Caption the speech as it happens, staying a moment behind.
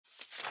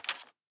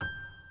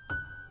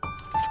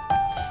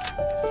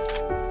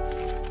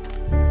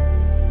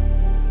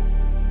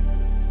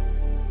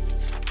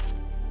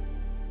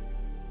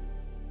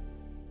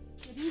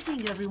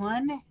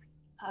everyone.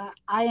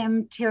 I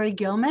am Terry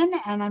Gilman,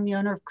 and I'm the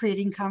owner of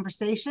Creating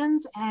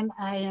Conversations, and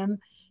I am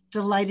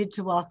delighted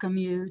to welcome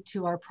you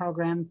to our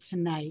program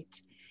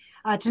tonight.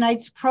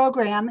 Tonight's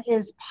program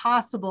is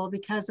possible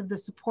because of the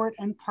support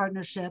and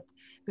partnership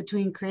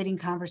between Creating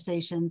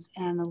Conversations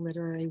and the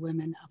Literary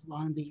Women of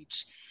Long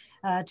Beach.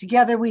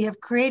 Together, we have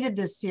created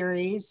this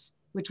series,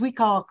 which we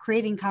call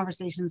Creating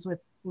Conversations with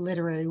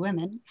Literary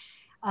Women,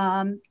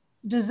 and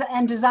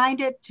designed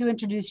it to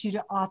introduce you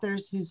to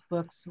authors whose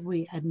books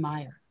we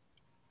admire.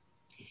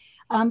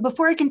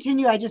 Before I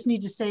continue, I just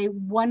need to say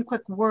one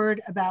quick word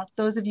about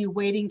those of you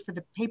waiting for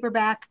the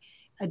paperback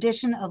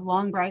edition of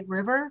Long Bright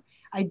River.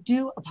 I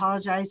do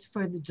apologize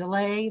for the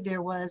delay.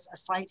 There was a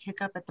slight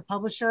hiccup at the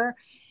publisher,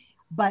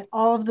 but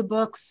all of the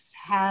books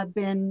have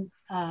been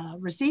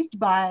received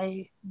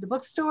by the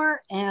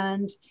bookstore,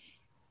 and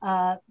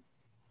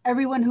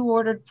everyone who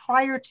ordered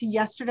prior to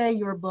yesterday,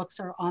 your books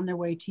are on their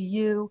way to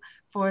you.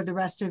 For the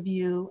rest of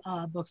you,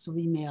 books will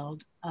be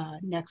mailed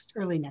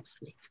early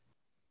next week.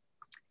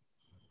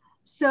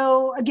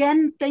 So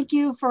again, thank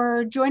you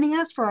for joining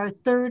us for our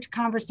third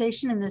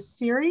conversation in this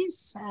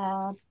series.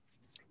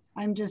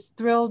 I'm just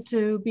thrilled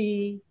to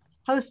be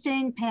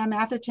hosting Pam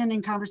Atherton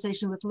in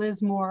conversation with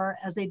Liz Moore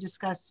as they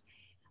discuss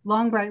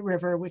Long Bright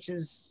River, which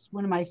is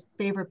one of my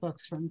favorite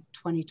books from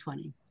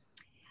 2020.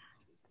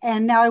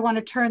 And now I want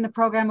to turn the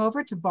program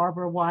over to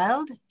Barbara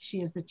Wild. She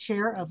is the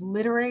chair of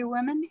Literary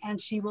Women,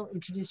 and she will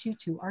introduce you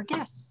to our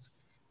guests.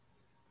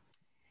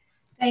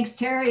 Thanks,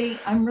 Terry.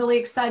 I'm really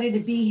excited to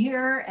be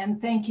here,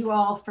 and thank you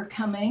all for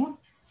coming.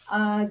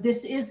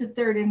 This is the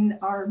third in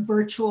our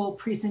virtual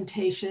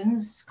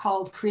presentations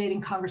called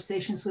Creating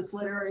Conversations with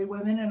Literary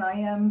Women, and I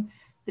am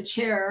the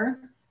chair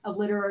of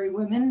Literary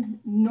Women.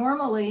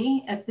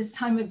 Normally, at this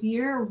time of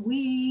year,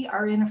 we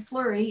are in a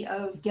flurry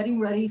of getting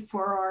ready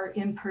for our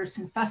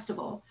in-person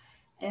festival.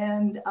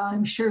 And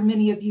I'm sure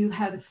many of you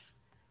have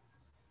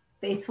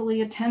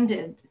faithfully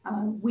attended.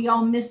 We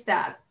all miss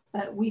that,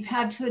 but we've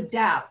had to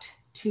adapt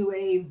to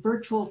a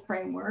virtual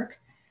framework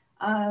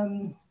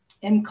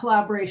in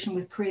collaboration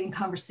with Creating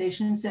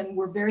Conversations, and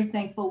we're very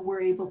thankful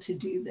we're able to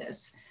do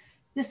this.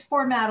 This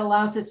format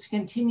allows us to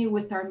continue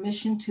with our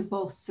mission to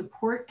both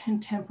support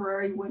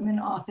contemporary women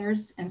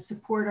authors and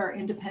support our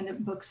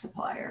independent book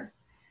supplier,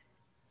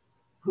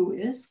 who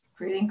is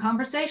Creating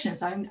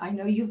Conversations. I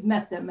know you've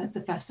met them at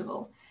the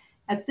festival.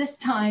 At this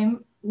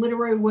time,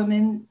 Literary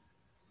Women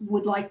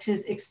would like to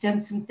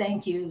extend some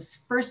thank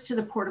yous. First, to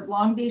the Port of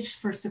Long Beach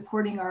for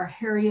supporting our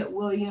Harriet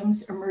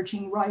Williams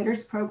Emerging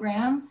Writers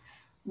Program,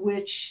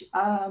 which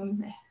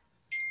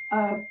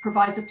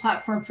provides a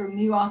platform for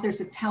new authors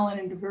of talent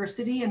and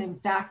diversity. And in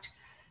fact,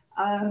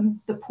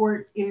 the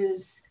Port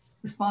is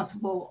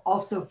responsible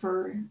also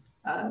for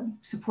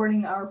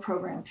supporting our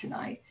program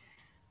tonight.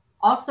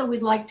 Also,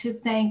 we'd like to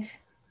thank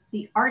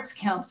the Arts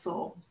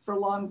Council for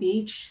Long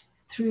Beach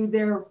through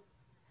their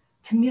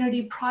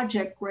community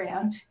project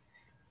grant.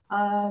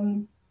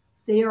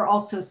 They are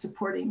also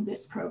supporting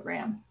this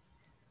program.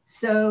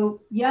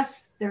 So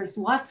yes, there's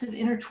lots of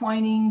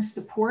intertwining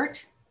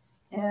support,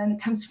 and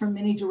it comes from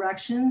many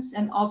directions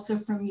and also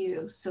from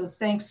you. So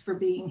thanks for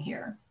being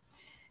here.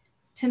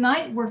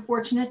 Tonight, we're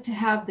fortunate to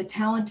have the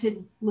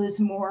talented Liz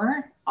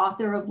Moore,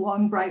 author of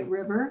Long Bright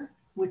River,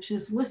 which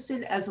is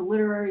listed as a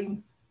literary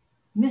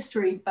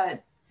mystery,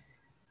 but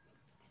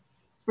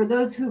for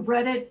those who've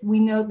read it, we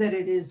know that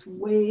it is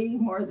way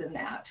more than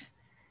that.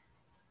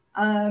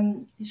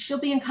 She'll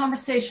be in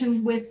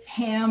conversation with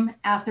Pam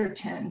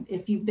Atherton.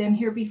 If you've been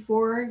here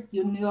before,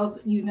 you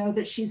know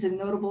that she's a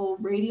notable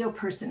radio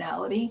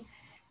personality,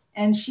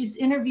 and she's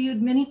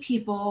interviewed many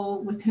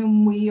people with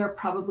whom we are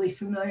probably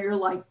familiar,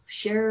 like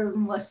Cher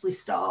and Leslie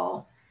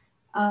Stahl.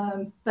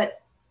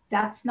 But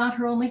that's not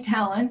her only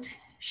talent.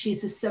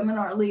 She's a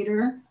seminar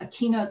leader, a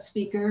keynote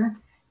speaker,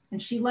 and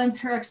she lends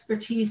her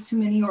expertise to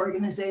many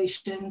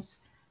organizations,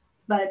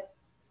 but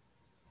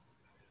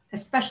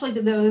especially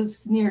to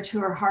those near to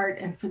her heart.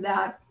 And for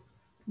that,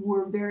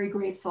 we're very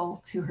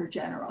grateful to her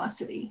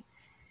generosity.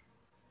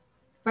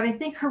 But I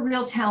think her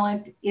real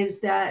talent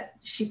is that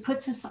she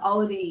puts us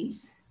all at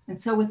ease. And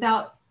so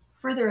without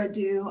further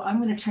ado,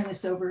 I'm going to turn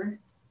this over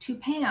to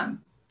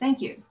Pam.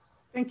 Thank you.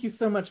 Thank you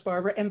so much,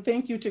 Barbara. And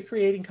thank you to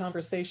Creating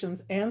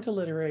Conversations and to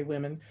Literary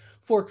Women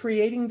for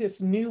creating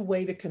this new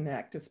way to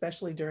connect,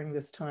 especially during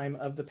this time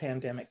of the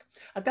pandemic.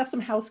 I've got some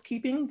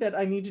housekeeping that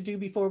I need to do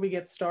before we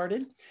get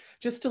started.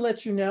 Just to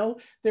let you know,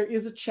 there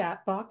is a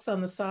chat box on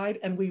the side,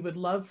 and we would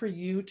love for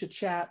you to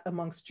chat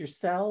amongst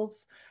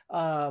yourselves,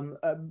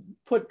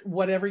 put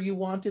whatever you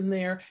want in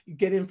there,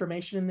 get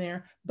information in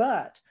there,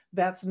 but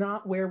that's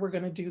not where we're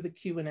going to do the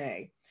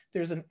Q&A.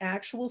 There's an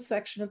actual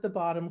section at the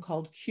bottom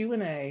called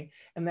Q&A,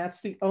 and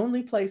that's the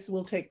only place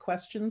we'll take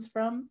questions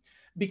from,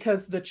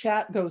 because the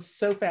chat goes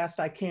so fast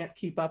I can't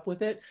keep up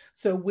with it.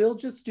 So we'll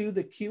just do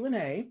the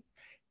Q&A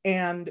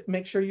and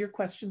make sure your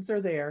questions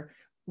are there.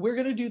 We're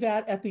going to do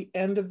that at the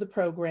end of the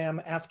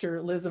program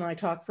after Liz and I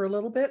talk for a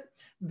little bit.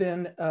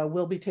 Then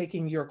we'll be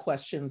taking your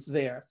questions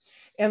there.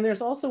 And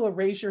there's also a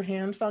raise your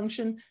hand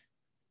function.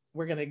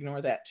 We're going to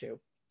ignore that too.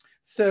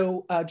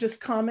 So just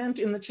comment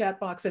in the chat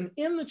box, and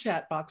in the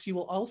chat box, you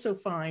will also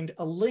find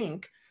a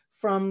link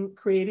from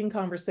Creating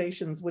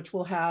Conversations, which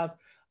will have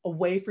a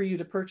way for you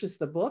to purchase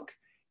the book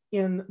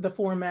in the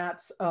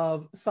formats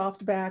of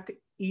softback,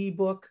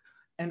 ebook,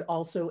 and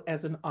also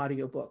as an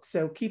audiobook.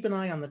 So keep an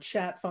eye on the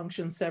chat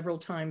function several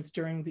times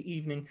during the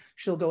evening.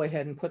 She'll go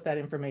ahead and put that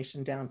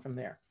information down from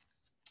there.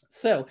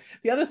 So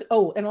the other,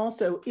 oh, and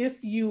also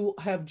if you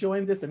have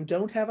joined this and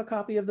don't have a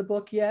copy of the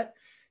book yet,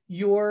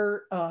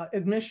 your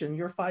admission,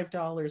 your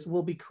 $5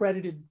 will be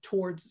credited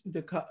towards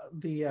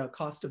the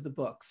cost of the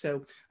book.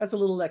 So that's a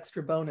little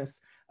extra bonus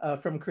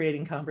from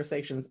Creating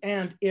Conversations.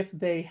 And if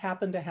they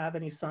happen to have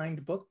any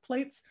signed book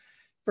plates,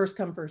 first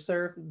come, first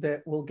serve,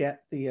 that will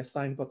get the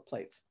signed book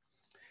plates.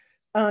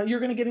 You're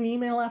going to get an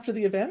email after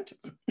the event,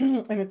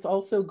 and it's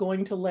also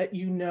going to let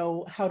you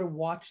know how to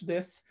watch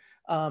this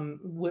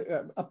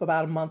up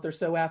about a month or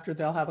so after.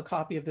 They'll have a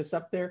copy of this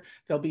up there.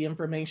 There'll be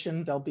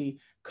information, there'll be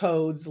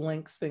codes,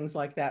 links, things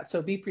like that.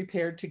 So be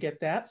prepared to get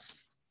that,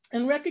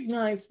 and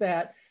recognize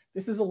that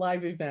this is a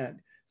live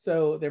event.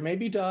 So there may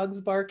be dogs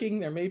barking,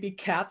 there may be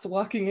cats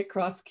walking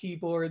across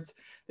keyboards,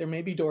 there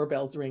may be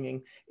doorbells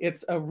ringing.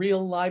 It's a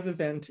real live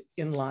event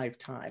in live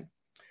time.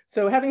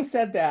 So having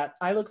said that,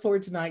 I look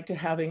forward tonight to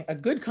having a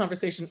good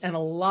conversation and a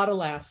lot of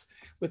laughs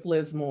with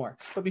Liz Moore.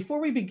 But before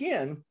we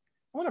begin,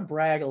 I want to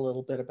brag a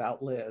little bit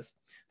about Liz.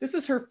 This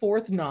is her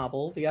 4th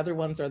novel. The other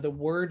ones are The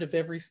Words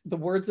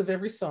of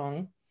Every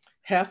Song,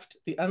 Heft,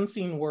 The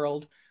Unseen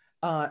World,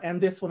 and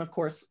this one, of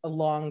course, A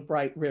Long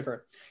Bright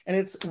River. And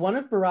it's one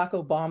of Barack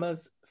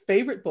Obama's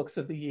favorite books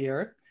of the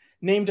year,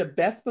 named a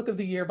Best Book of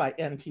the Year by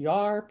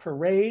NPR,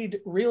 Parade,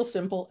 Real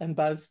Simple, and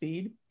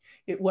BuzzFeed.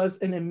 It was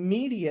an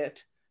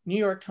immediate New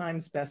York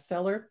Times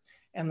bestseller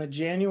and the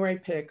January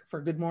pick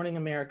for Good Morning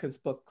America's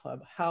book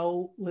club.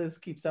 How Liz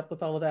keeps up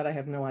with all of that, I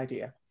have no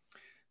idea.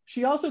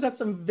 She also got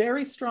some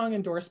very strong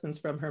endorsements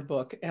from her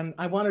book, and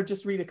I want to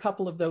just read a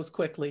couple of those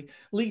quickly.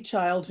 Lee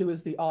Child, who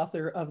is the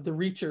author of the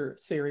Reacher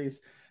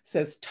series,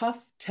 says,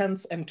 tough,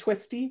 tense, and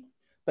twisty,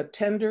 but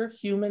tender,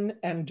 human,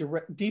 and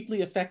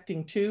deeply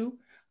affecting too.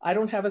 I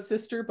don't have a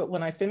sister, but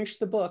when I finished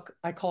the book,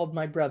 I called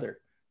my brother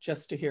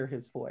just to hear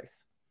his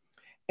voice.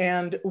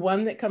 And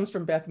one that comes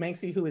from Beth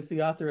Macy, who is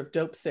the author of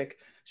Dope Sick.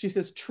 She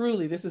says,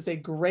 truly, this is a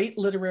great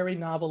literary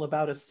novel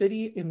about a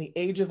city in the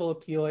age of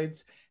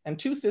opioids and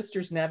 2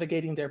 sisters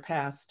navigating their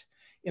past.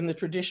 In the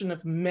tradition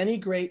of many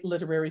great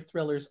literary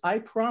thrillers, I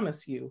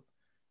promise you,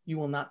 you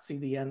will not see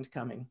the end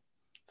coming.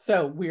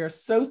 So we are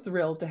so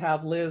thrilled to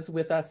have Liz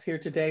with us here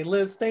today.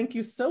 Liz, thank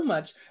you so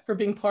much for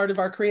being part of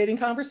our Creating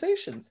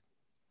Conversations.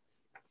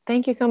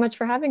 Thank you so much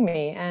for having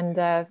me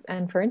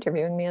and for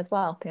interviewing me as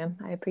well, Pam.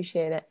 I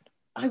appreciate it.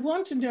 I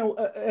want to know,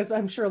 as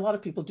I'm sure a lot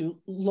of people do,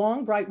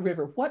 Long Bright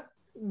River,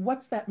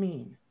 what's that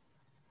mean?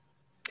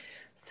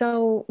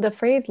 So the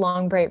phrase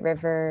Long Bright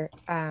River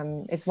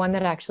is one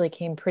that actually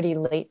came pretty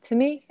late to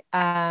me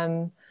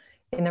in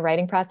the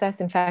writing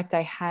process. In fact,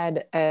 I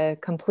had a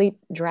complete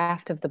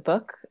draft of the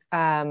book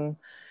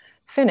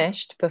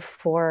finished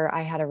before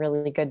I had a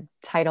really good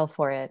title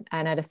for it.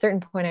 And at a certain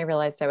point, I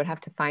realized I would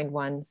have to find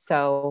one.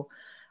 So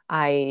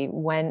I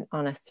went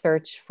on a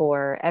search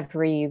for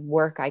every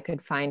work I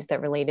could find that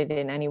related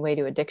in any way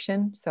to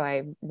addiction. So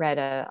I read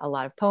a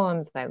lot of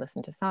poems, I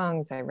listened to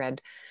songs, I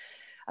read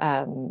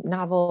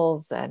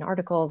novels and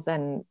articles.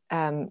 And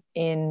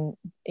in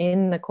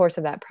the course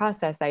of that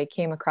process, I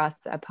came across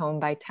a poem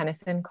by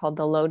Tennyson called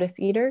The Lotus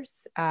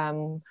Eaters,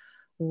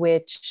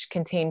 which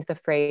contained the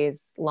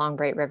phrase Long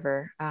Bright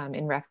River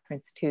in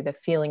reference to the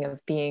feeling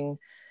of being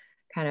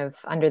kind of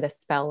under the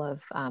spell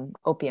of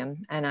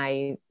opium. And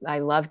I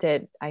loved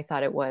it. I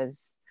thought it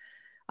was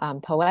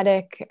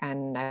poetic,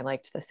 and I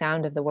liked the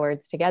sound of the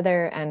words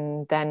together.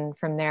 And then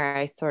from there,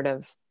 I sort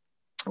of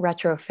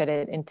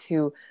retrofitted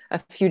into a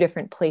few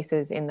different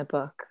places in the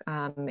book.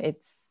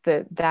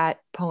 That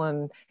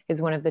poem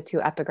is one of the 2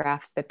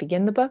 epigraphs that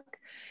begin the book.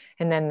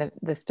 And then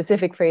the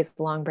specific phrase,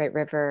 Long Bright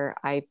River,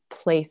 I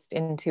placed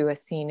into a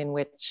scene in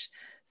which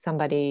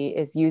somebody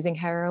is using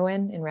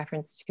heroin in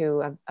reference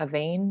to a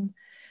vein.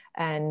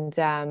 And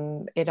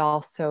it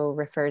also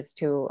refers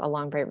to a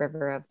long bright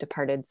river of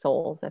departed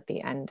souls at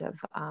the end of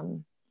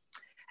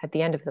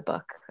the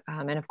book.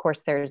 And of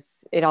course,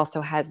 it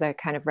also has a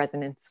kind of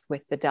resonance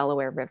with the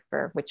Delaware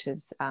River, which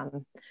is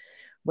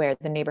where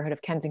the neighborhood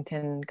of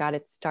Kensington got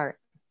its start.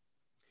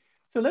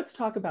 So let's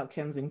talk about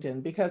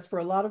Kensington, because for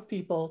a lot of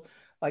people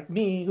like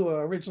me who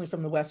are originally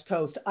from the West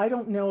Coast, I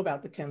don't know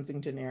about the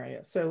Kensington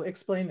area. So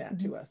explain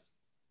that to us.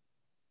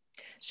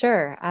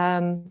 Sure.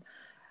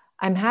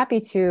 I'm happy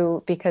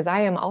to, because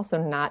I am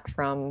also not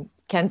from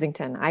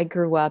Kensington. I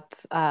grew up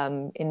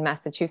in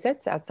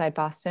Massachusetts, outside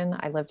Boston.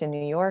 I lived in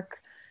New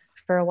York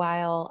for a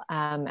while,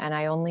 and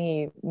I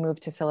only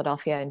moved to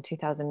Philadelphia in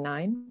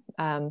 2009.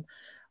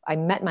 I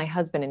met my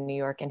husband in New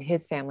York, and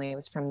his family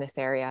was from this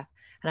area.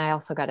 And I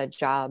also got a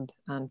job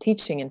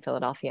teaching in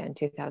Philadelphia in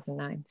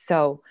 2009.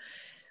 So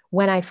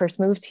when I first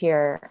moved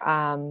here,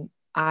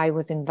 I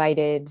was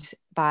invited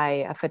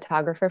by a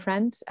photographer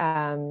friend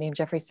named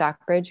Jeffrey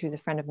Stockbridge, who's a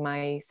friend of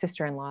my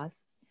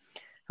sister-in-law's,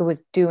 who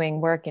was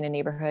doing work in a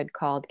neighborhood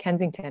called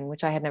Kensington,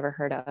 which I had never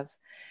heard of.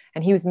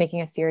 And he was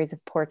making a series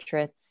of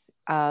portraits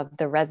of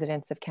the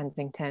residents of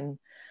Kensington,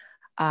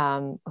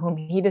 whom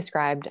he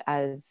described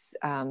as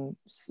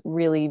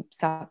really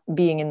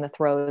being in the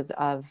throes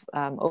of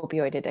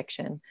opioid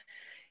addiction.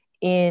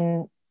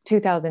 In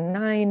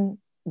 2009,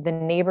 the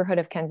neighborhood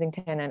of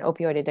Kensington and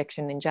opioid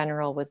addiction in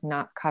general was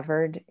not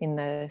covered in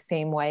the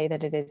same way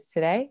that it is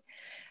today.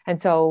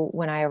 And so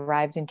when I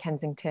arrived in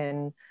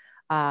Kensington,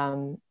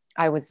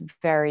 I was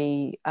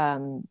very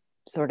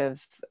sort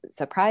of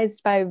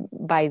surprised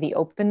by the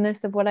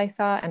openness of what I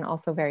saw, and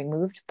also very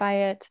moved by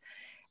it.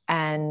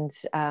 And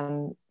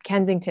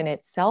Kensington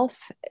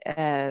itself,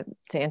 to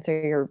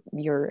answer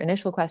your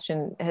initial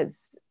question,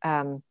 has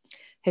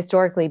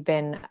historically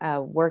been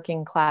a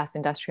working class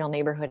industrial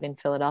neighborhood in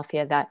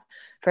Philadelphia that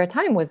for a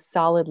time was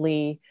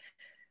solidly,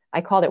 I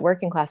called it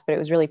working class, but it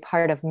was really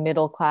part of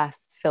middle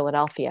class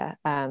Philadelphia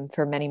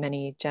for many,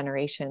 many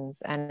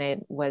generations. And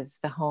it was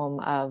the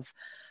home of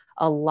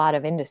a lot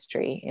of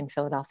industry in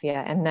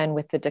Philadelphia. And then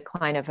with the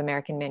decline of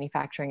American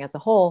manufacturing as a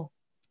whole,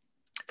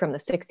 from the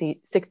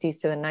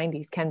 60s to the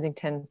 90s,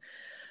 Kensington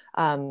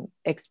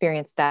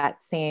experienced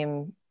that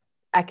same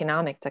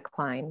economic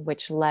decline,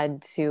 which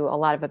led to a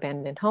lot of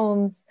abandoned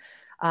homes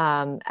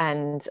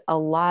and a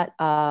lot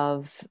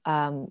of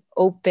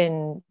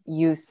open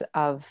use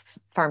of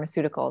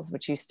pharmaceuticals,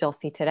 which you still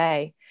see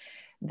today.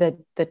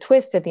 The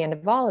twist at the end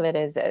of all of it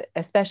is,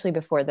 especially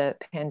before the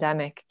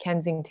pandemic,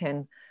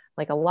 Kensington,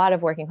 like a lot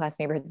of working class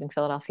neighborhoods in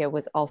Philadelphia,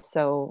 was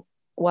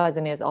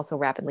and is also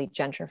rapidly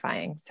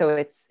gentrifying. So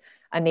it's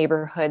a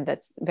neighborhood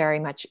that's very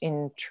much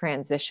in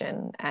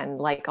transition. And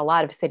like a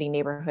lot of city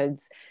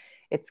neighborhoods,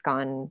 it's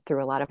gone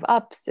through a lot of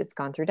ups, it's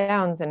gone through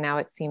downs, and now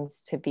it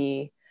seems to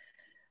be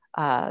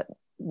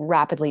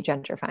rapidly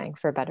gentrifying,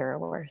 for better or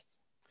worse.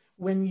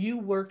 When you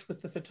worked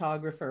with the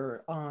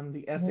photographer on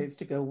the essays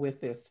to go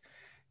with this,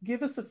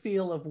 give us a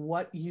feel of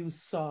what you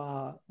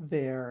saw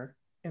there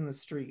in the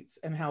streets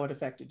and how it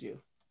affected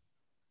you.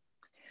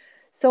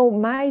 So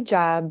my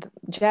job,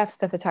 Jeff,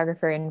 the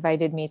photographer,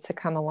 invited me to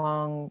come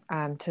along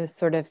to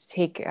sort of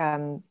take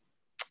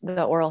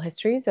the oral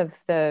histories of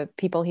the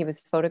people he was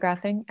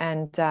photographing.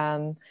 And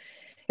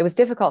it was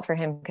difficult for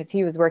him because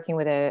he was working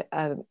with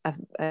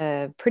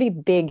a pretty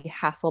big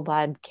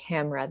Hasselblad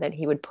camera that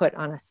he would put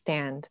on a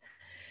stand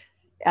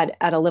at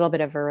a little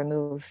bit of a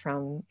remove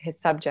from his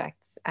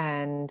subjects.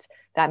 And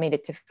that made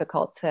it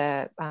difficult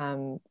to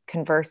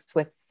converse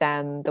with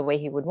them the way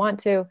he would want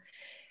to.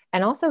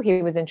 And also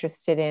he was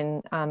interested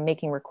in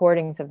making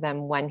recordings of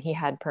them when he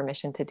had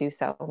permission to do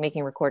so,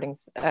 making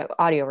recordings,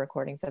 audio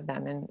recordings of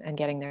them and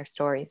getting their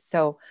stories.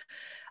 So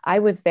I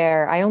was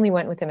there. I only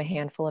went with him a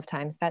handful of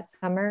times that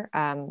summer.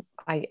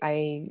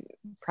 I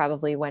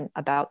probably went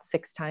about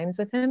 6 times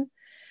with him.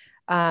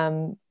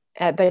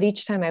 But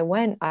each time I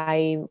went,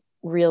 I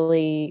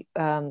really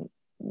kind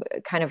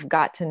of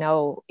got to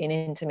know in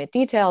intimate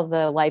detail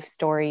the life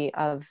story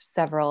of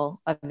several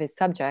of his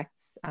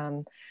subjects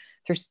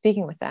through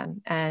speaking with them.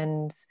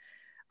 And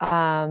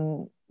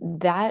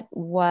that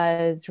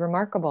was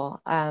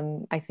remarkable.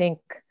 I think,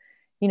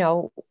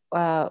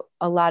 a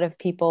lot of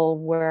people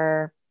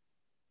were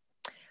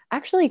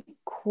actually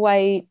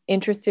quite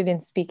interested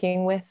in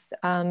speaking with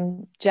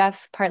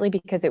Jeff, partly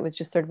because it was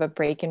just sort of a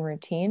break in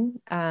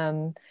routine.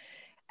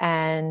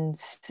 And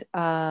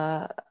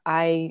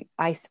I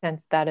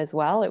sensed that as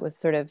well. It was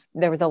sort of,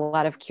 there was a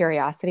lot of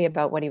curiosity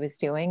about what he was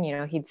doing.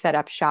 He'd set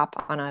up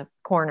shop on a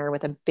corner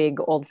with a big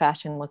old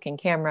fashioned looking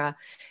camera,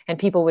 and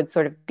people would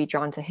sort of be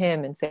drawn to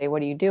him and say,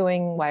 "What are you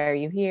doing? Why are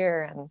you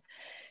here?" And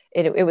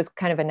it was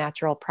kind of a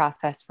natural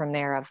process from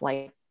there of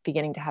like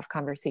beginning to have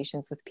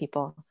conversations with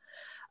people.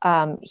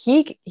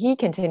 He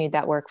continued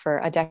that work for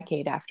a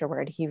decade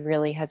afterward. He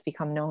really has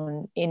become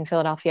known in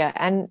Philadelphia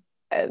and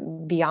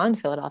beyond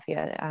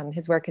Philadelphia.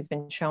 His work has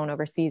been shown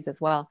overseas as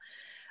well.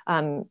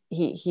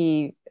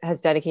 He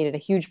has dedicated a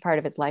huge part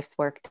of his life's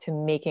work to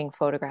making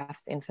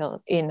photographs in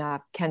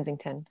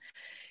Kensington.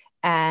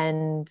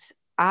 And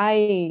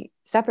I,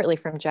 separately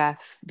from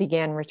Jeff,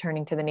 began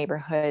returning to the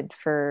neighborhood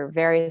for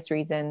various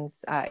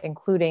reasons,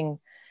 including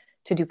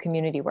to do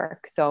community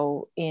work.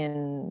 So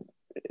in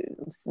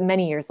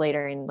many years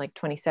later, in like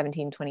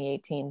 2017,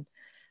 2018,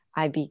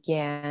 I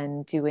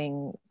began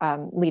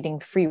leading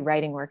free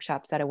writing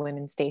workshops at a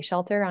women's day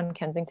shelter on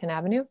Kensington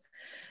Avenue,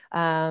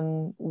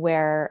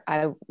 where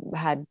I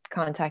had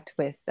contact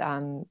with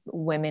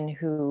women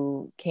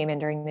who came in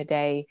during the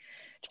day,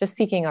 just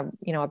seeking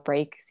a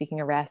break,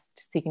 seeking a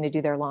rest, seeking to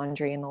do their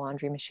laundry in the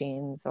laundry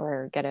machines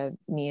or get a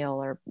meal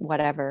or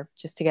whatever,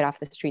 just to get off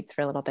the streets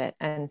for a little bit.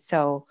 And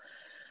so,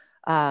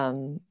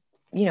 I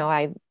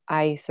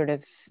sort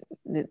of,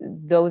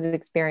 those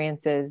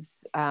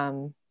experiences,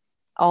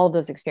 all of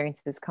those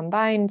experiences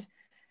combined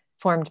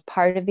formed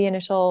part of the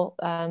initial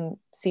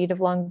seed of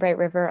Long Bright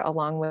River,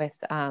 along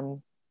with a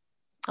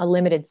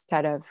limited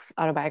set of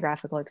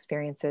autobiographical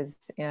experiences,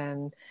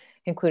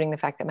 including the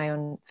fact that my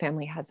own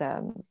family has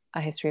a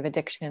history of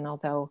addiction,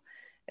 although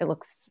it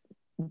looks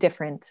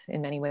different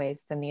in many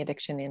ways than the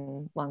addiction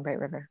in Long Bright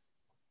River.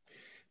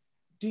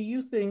 do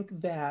you think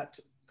that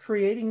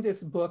creating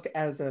this book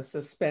as a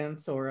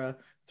suspense or a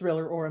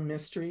thriller or a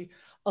mystery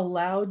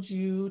allowed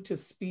you to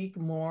speak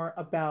more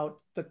about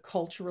the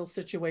cultural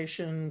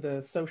situation,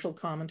 the social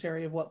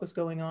commentary of what was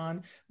going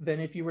on, than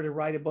if you were to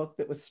write a book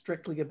that was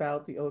strictly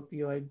about the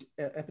opioid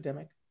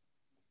epidemic?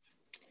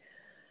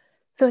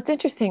 So it's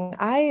interesting.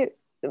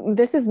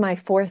 This is my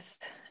fourth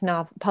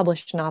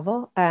published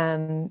novel,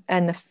 and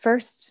the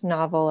first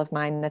novel of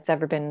mine that's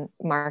ever been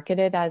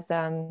marketed as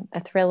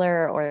a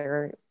thriller,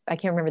 or I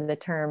can't remember the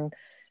term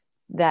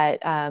that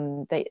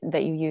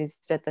you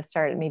used at the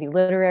start, maybe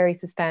literary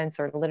suspense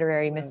or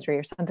literary mystery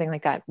or something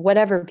like that,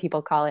 whatever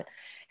people call it.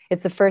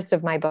 It's the first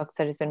of my books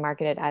that has been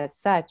marketed as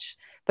such,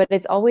 but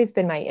it's always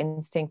been my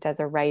instinct as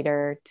a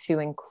writer to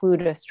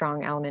include a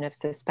strong element of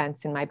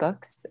suspense in my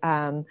books.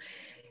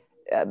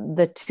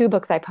 The two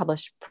books I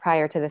published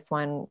prior to this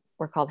one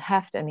were called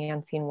Heft and The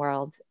Unseen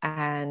World.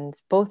 And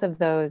both of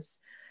those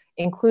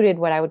included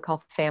what I would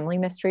call family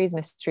mysteries,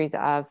 mysteries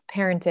of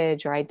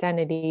parentage or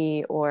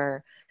identity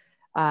or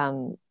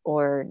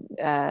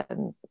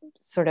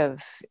sort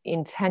of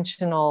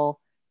intentional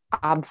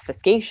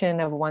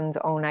obfuscation of one's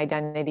own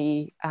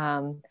identity.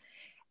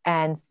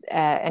 And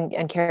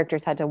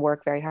characters had to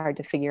work very hard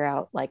to figure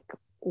out like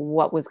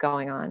what was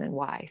going on and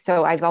why.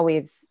 So I've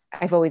always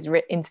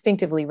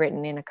instinctively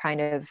written in a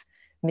kind of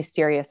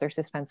mysterious or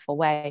suspenseful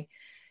way.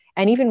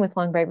 And even with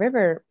Long Bright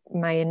River,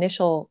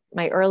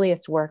 my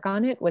earliest work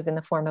on it was in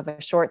the form of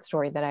a short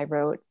story that I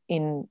wrote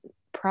in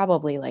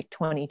probably like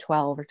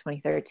 2012 or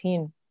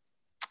 2013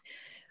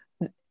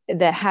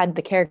 that had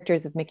the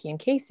characters of Mickey and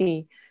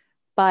Kacey,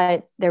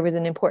 but there was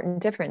an important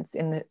difference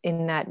in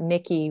that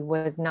Mickey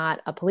was not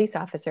a police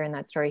officer in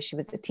that story. She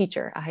was a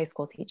teacher, a high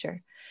school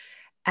teacher.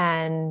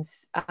 And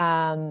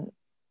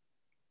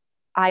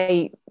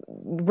I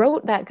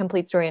wrote that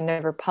complete story and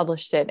never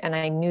published it. And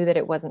I knew that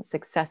it wasn't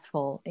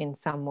successful in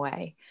some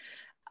way.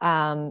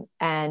 And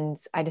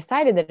I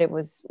decided that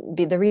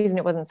the reason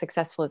it wasn't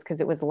successful is because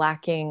it was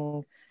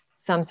lacking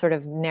some sort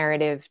of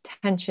narrative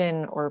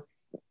tension, or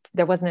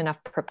there wasn't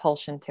enough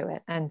propulsion to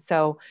it. And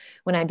so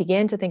when I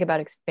began to think about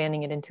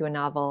expanding it into a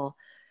novel,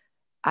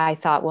 I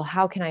thought, well,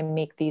 how can I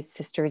make these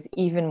sisters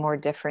even more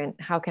different?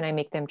 How can I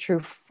make them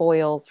true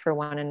foils for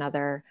one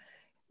another,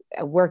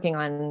 working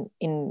on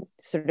in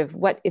sort of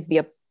what is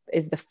the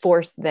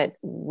force that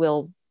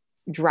will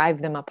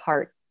drive them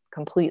apart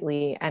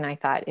completely? And I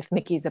thought, if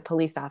Mickey's a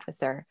police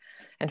officer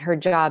and her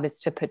job is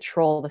to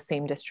patrol the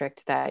same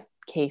district that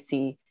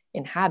Kacey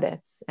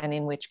inhabits and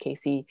in which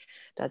Kacey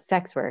does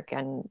sex work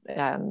and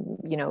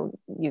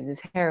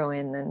uses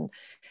heroin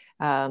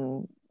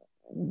and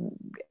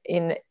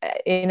in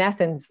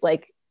essence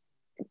like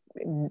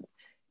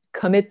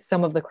commits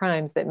some of the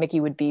crimes that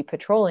Mickey would be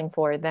patrolling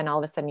for, then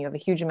all of a sudden you have a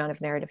huge amount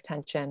of narrative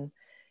tension.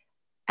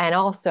 And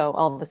also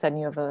all of a sudden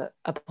you have a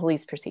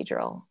police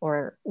procedural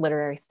or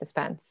literary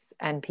suspense,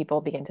 and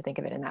people begin to think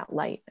of it in that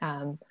light.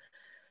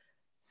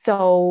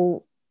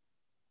 So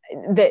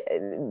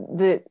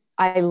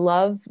I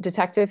love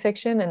detective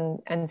fiction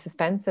and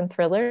suspense and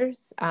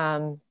thrillers,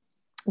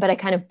 but I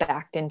kind of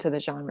backed into the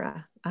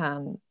genre,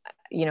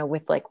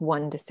 with like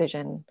one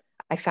decision.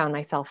 I found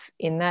myself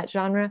in that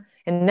genre,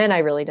 and then I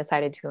really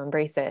decided to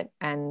embrace it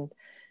and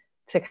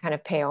to kind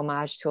of pay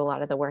homage to a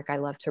lot of the work I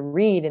love to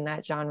read in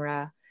that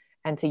genre,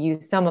 and to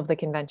use some of the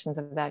conventions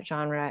of that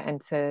genre, and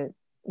to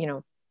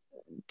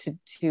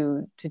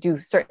do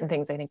certain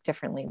things I think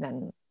differently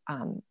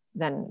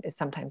than is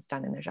sometimes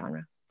done in the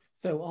genre.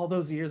 So all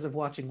those years of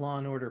watching Law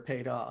and Order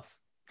paid off.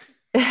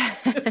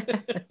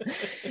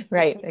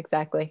 Right,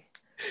 exactly.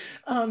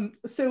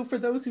 So for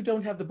those who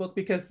don't have the book,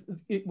 because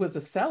it was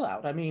a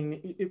sellout, I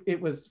mean, it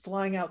was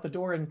flying out the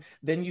door and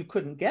then you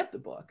couldn't get the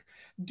book.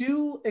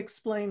 Do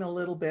explain a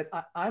little bit.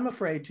 I'm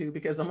afraid to,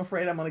 because I'm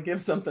afraid I'm going to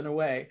give something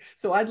away.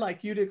 So I'd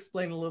like you to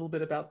explain a little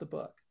bit about the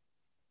book.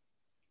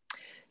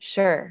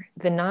 Sure.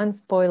 The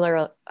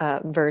non-spoiler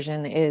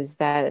version is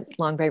that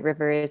Long Bright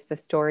River is the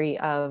story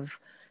of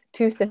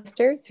two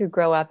sisters who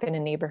grow up in a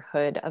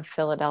neighborhood of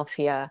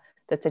Philadelphia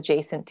that's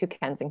adjacent to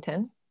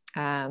Kensington.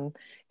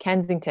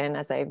 Kensington,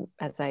 as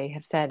I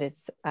have said,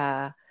 is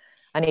a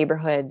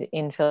neighborhood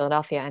in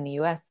Philadelphia and the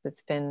US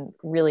that's been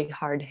really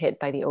hard hit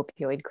by the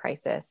opioid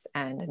crisis,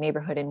 and a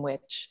neighborhood in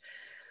which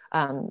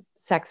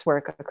sex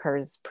work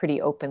occurs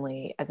pretty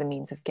openly as a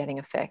means of getting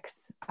a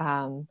fix.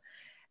 And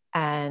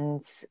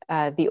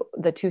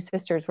the two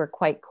sisters were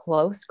quite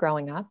close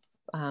growing up.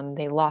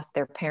 They lost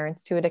their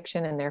parents to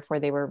addiction, and therefore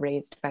they were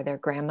raised by their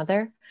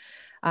grandmother.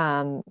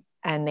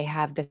 And they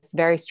have this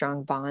very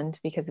strong bond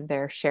because of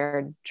their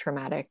shared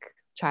traumatic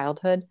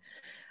childhood.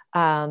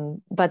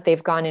 But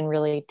they've gone in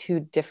really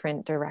two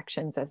different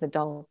directions as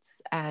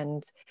adults.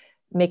 And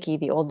Mickey,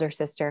 the older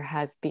sister,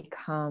 has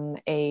become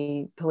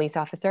a police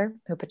officer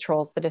who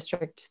patrols the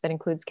district that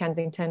includes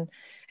Kensington.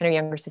 And her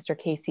younger sister,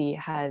 Kacey,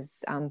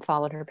 has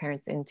followed her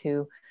parents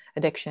into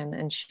addiction,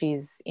 and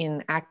she's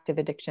in active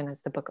addiction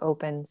as the book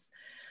opens.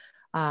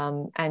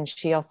 And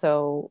she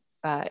also,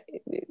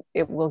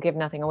 it will give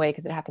nothing away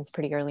because it happens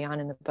pretty early on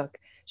in the book.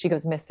 she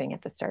goes missing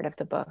at the start of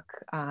the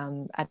book,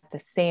 at the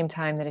same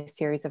time that a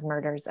series of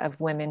murders of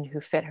women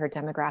who fit her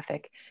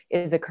demographic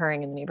is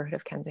occurring in the neighborhood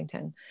of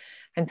Kensington.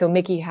 And so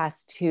Mickey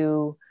has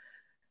to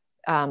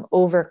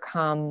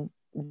overcome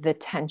the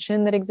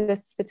tension that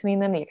exists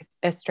between them, the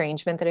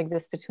estrangement that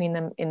exists between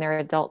them in their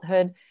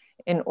adulthood,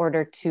 in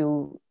order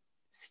to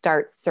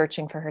start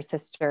searching for her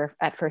sister,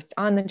 at first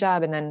on the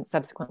job and then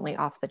subsequently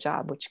off the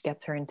job, which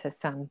gets her into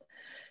some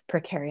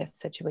precarious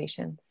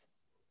situations.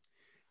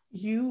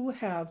 You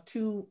have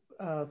two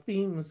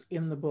themes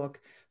in the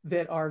book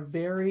that are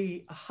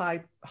very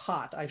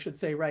hot, I should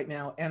say right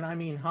now. And I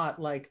mean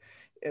hot, like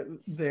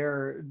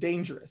they're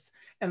dangerous.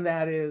 And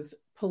that is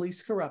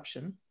police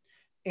corruption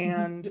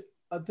and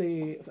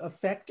the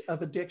effect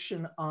of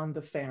addiction on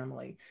the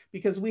family.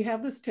 Because we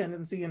have this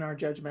tendency in our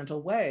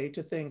judgmental way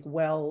to think,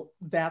 well,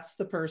 that's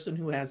the person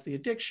who has the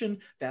addiction,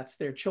 that's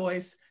their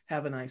choice,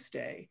 have a nice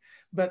day.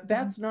 But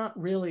that's not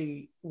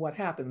really what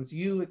happens.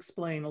 You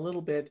explain a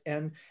little bit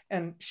and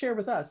share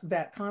with us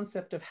that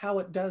concept of how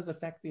it does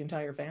affect the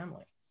entire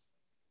family.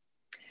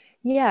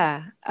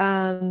 Yeah,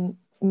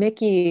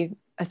 Mickey,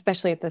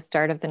 especially at the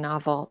start of the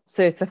novel,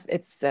 so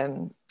it's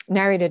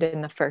narrated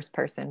in the first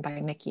person by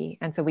Mickey,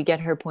 and so we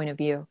get her point of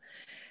view.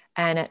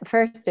 And at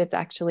first, it's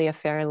actually a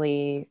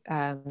fairly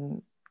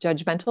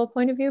judgmental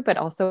point of view, but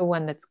also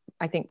one that's,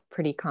 I think,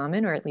 pretty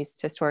common, or at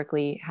least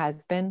historically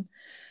has been.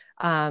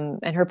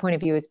 And her point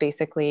of view is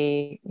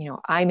basically, you know,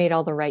 I made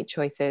all the right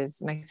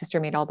choices. My sister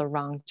made all the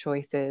wrong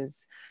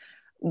choices.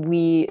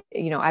 I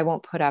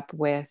won't put up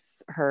with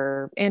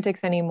her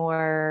antics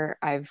anymore.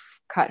 I've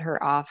cut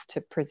her off to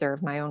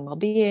preserve my own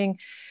well-being.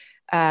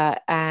 We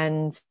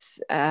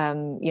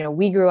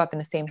grew up in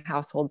the same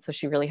household, so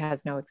she really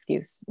has no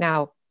excuse.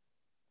 Now,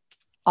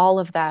 all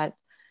of that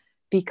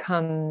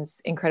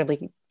becomes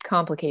incredibly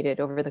complicated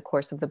over the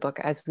course of the book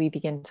as we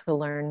begin to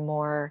learn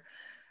more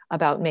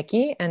about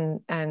Mickey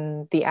and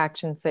the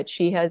actions that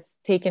she has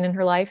taken in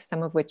her life,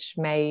 some of which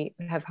may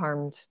have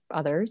harmed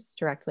others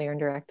directly or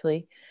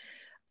indirectly.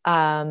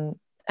 And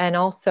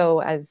also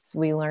as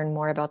we learn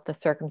more about the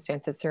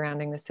circumstances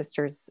surrounding the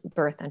sister's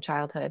birth and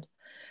childhood.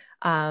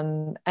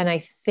 And I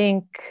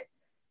think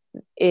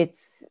it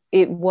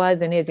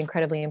was and is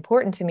incredibly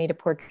important to me to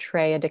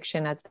portray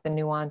addiction as the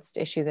nuanced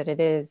issue that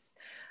it is,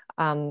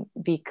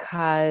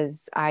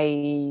 because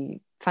I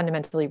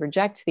fundamentally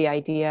reject the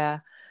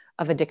idea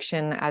of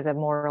addiction as a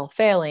moral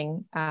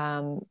failing.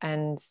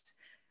 And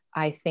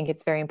I think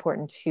it's very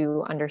important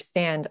to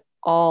understand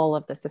all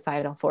of the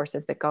societal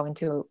forces that go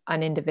into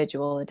an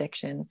individual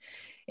addiction,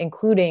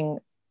 including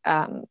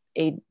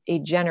a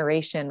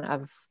generation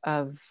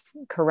of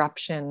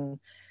corruption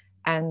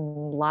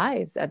and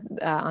lies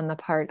on the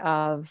part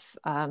of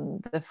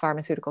the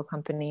pharmaceutical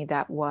company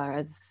that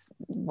was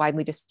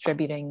widely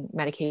distributing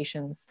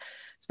medications,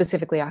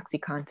 specifically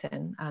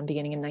OxyContin,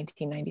 beginning in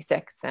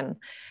 1996. And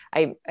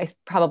I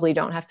probably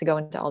don't have to go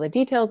into all the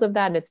details of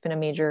that. It's been a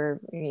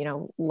major,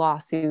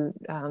 lawsuit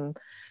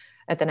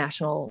at the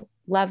national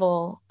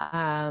level.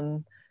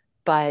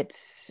 There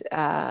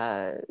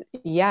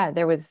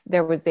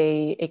was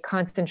a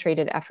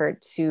concentrated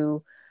effort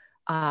to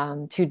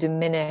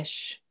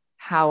diminish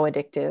how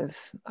addictive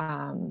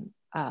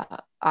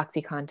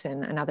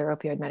OxyContin, another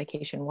opioid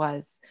medication,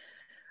 was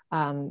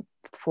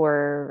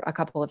for a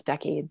couple of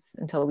decades,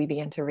 until we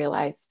began to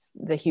realize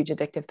the huge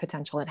addictive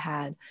potential it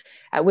had,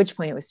 at which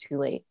point it was too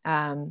late.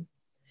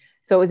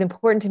 So it was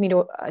important to me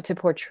to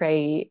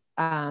portray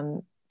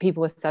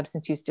people with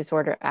substance use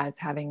disorder as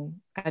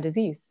having a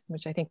disease,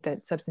 which I think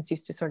that substance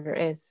use disorder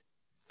is.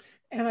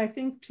 And I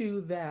think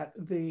too that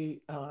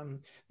the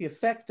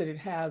effect that it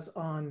has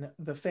on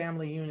the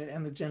family unit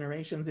and the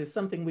generations is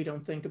something we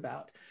don't think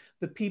about.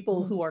 The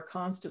people who are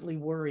constantly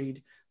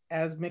worried,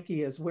 as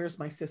Mickey is, where's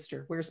my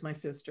sister? Where's my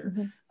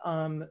sister?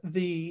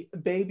 The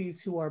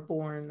babies who are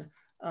born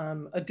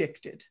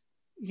addicted,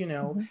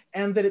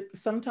 and that it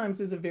sometimes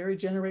is a very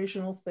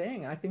generational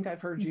thing. I think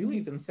I've heard you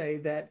even say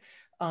that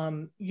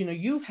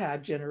you've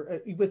had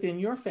within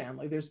your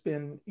family, there's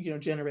been,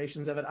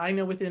 generations of it. I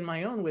know within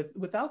my own,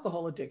 with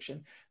alcohol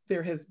addiction,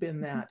 there has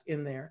been that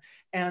in there.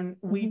 And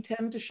we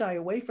tend to shy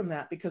away from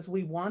that because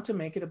we want to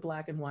make it a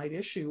black and white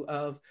issue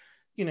of,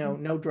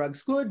 no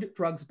drugs good,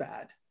 drugs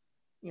bad,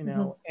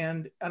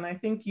 and I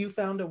think you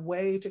found a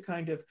way to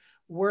kind of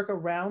work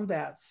around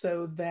that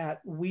so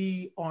that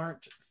we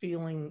aren't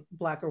feeling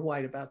black or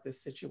white about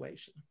this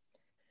situation.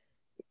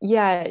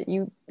 Yeah,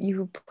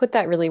 you put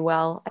that really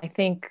well. I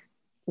think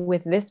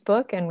with this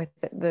book and with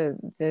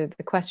the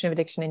question of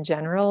addiction in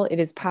general, it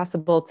is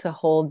possible to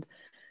hold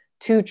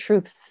two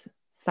truths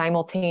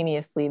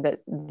simultaneously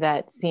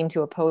that seem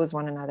to oppose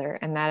one another.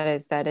 And that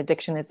is that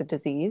addiction is a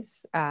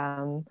disease,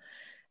 and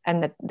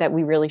that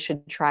we really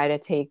should try to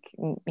take,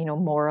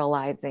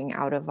 moralizing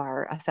out of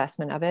our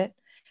assessment of it.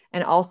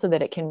 And also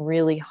that it can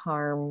really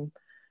harm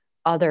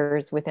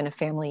others within a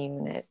family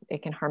unit.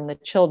 It can harm the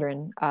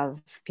children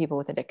of people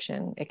with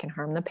addiction. It can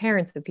harm the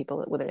parents of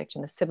people with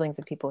addiction, the siblings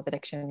of people with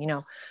addiction.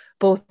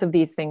 Both of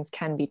these things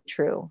can be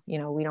true.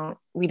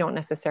 We don't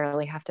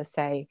necessarily have to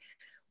say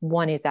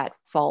one is at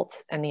fault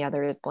and the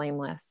other is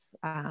blameless.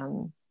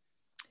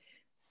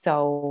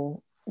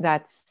 So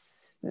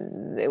that's,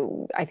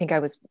 I think I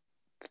was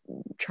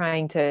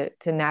trying to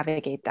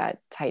navigate that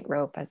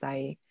tightrope as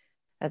I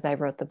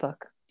wrote the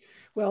book.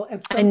 Well,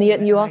 and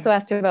you also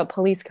asked about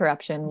police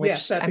corruption, which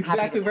yes, that's I'm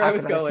happy exactly to where I talk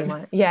was about going. if you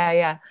want.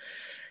 Yeah.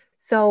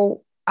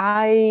 So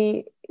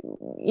during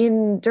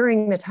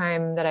the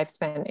time that I've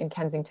spent in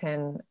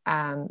Kensington,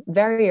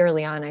 very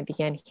early on, I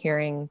began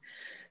hearing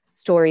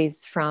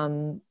stories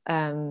from,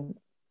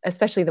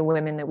 especially the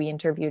women that we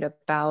interviewed,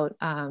 about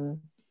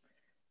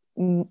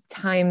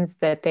times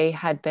that they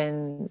had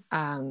been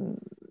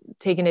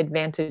taken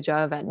advantage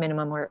of at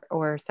minimum,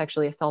 or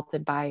sexually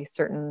assaulted by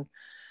certain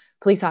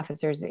police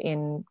officers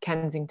in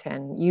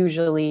Kensington,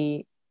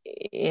 usually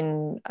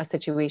in a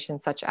situation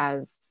such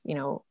as,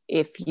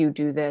 if you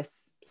do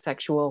this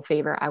sexual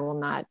favor, I will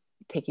not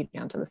take you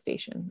down to the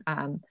station.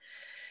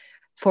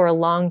 For a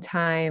long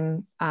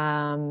time,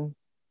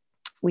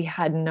 we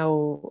had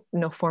no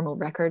formal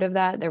record of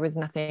that. There was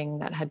nothing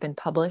that had been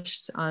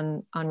published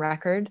on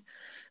record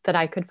that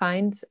I could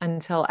find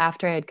until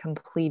after I had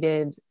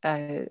completed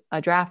a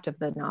draft of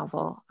the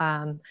novel.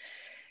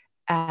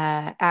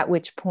 At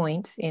which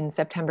point, in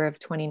September of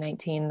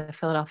 2019, the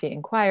Philadelphia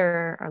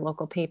Inquirer, our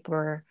local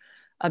paper,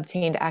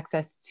 obtained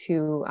access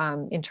to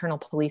internal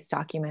police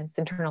documents,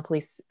 internal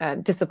police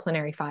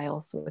disciplinary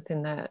files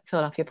within the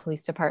Philadelphia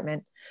Police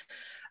Department,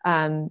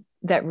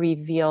 that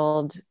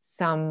revealed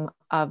some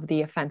of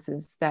the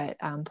offenses that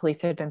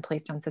police had been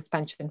placed on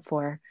suspension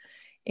for,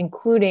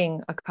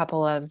 including a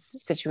couple of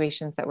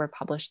situations that were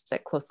published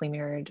that closely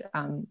mirrored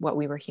what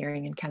we were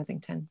hearing in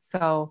Kensington.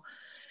 So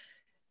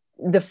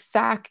the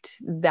fact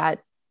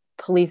that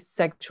police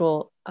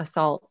sexual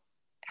assault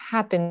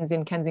happens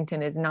in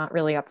Kensington is not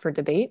really up for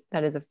debate.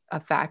 That is a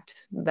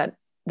fact that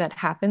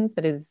happens,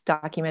 that is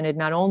documented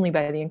not only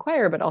by the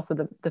Inquirer, but also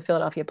the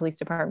Philadelphia Police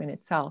Department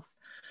itself.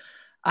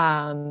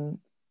 And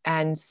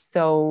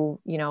so,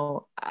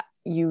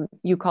 you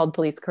called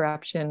police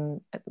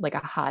corruption like a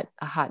hot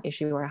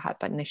issue or a hot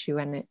button issue,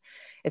 and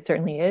it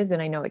certainly is.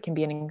 And I know it can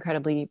be an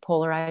incredibly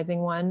polarizing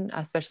one,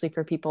 especially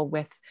for people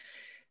with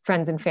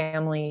friends and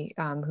family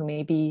who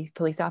may be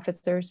police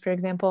officers, for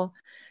example.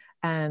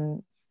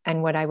 And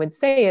what I would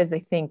say is, I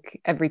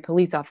think every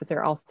police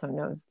officer also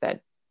knows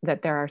that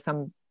there are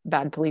some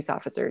bad police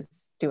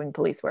officers doing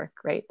police work,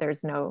 right?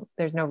 There's no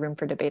room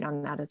for debate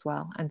on that as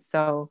well. And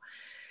so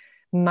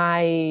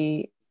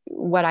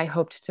what I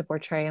hoped to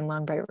portray in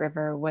Long Bright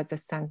River was a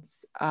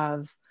sense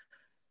of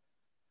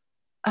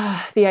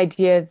the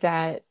idea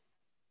that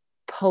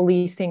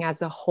policing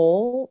as a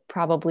whole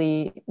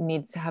probably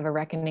needs to have a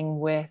reckoning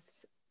with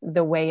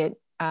the way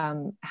it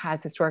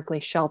has historically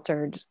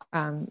sheltered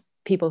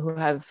people who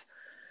have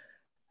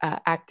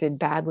acted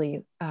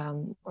badly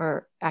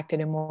or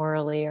acted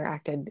immorally or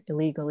acted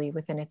illegally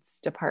within its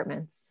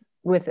departments,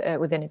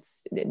 within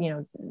its,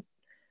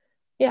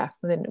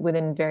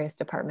 within various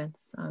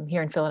departments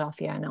here in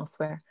Philadelphia and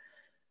elsewhere.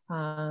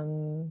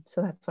 So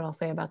that's what I'll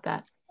say about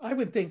that. I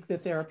would think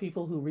that there are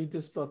people who read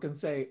this book and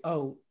say,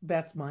 oh,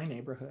 that's my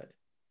neighborhood,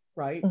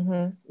 right?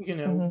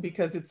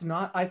 Because it's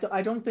not,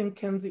 I don't think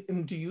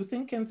Kensington, do you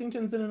think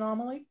Kensington's an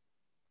anomaly?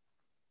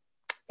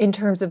 In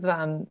terms of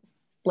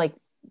like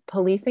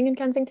policing in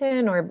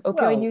Kensington or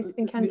opioid use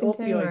in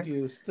Kensington? The opioid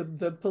use,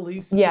 the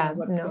police,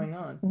 what's going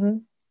on? Mm-hmm.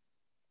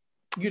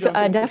 You don't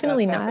think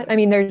definitely that's not. happening? I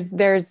mean, there's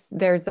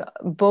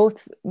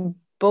both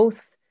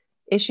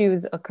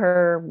issues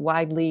occur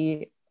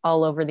widely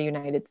all over the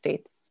United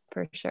States,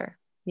 for sure.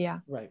 Yeah.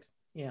 Right.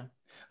 Yeah.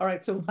 All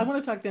right. So I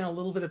want to talk now a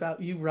little bit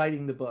about you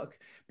writing the book,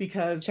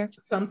 because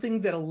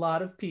something that a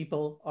lot of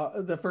people,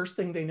 the first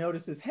thing they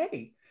notice is,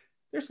 hey,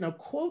 there's no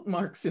quote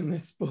marks in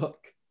this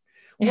book.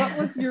 What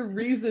was your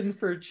reason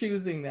for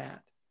choosing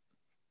that?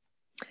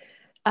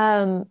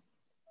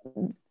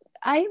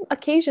 I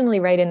occasionally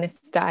write in this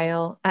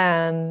style.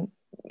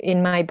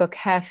 In my book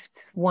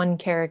Heft, one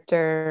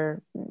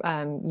character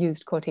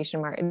used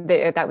quotation marks.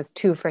 That was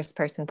two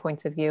first-person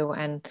points of view,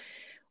 and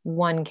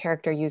one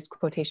character used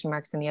quotation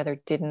marks and the other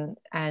didn't.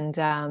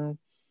 And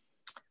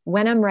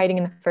when I'm writing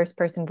in the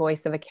first-person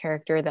voice of a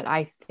character that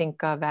I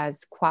think of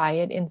as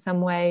quiet in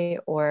some way,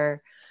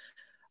 or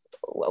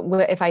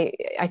if I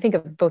think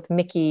of both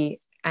Mickey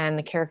and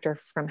the character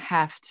from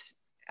Heft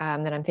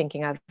that I'm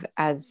thinking of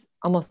as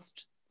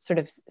almost sort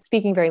of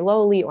speaking very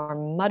lowly or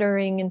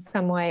muttering in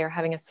some way, or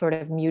having a sort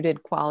of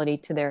muted quality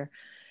to their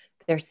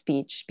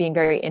speech, being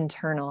very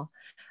internal.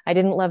 I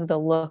didn't love the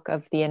look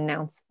of the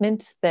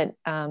announcement that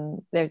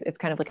it's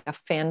kind of like a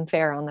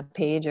fanfare on the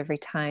page every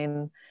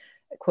time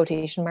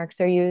quotation marks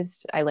are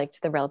used. I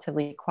liked the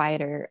relatively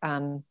quieter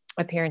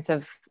appearance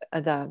of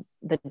the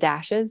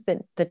dashes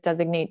that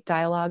designate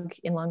dialogue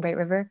in Long Bright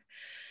River.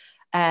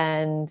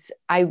 And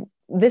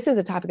this is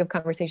a topic of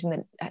conversation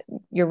that,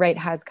 you're right,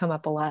 has come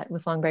up a lot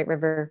with Long Bright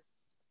River.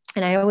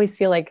 And I always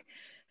feel like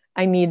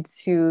I need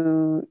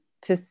to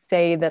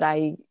say that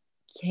I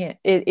can't,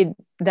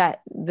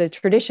 that the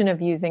tradition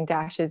of using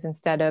dashes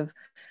instead of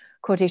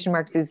quotation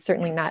marks is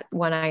certainly not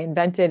one I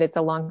invented. It's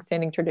a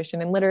longstanding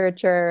tradition in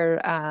literature.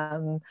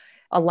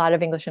 A lot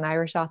of English and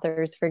Irish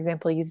authors, for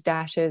example, use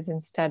dashes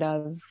instead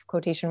of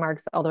quotation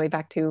marks, all the way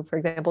back to, for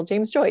example,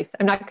 James Joyce.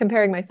 I'm not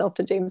comparing myself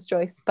to James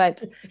Joyce,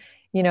 but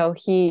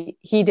he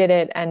did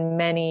it, and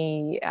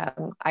many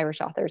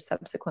Irish authors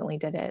subsequently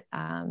did it.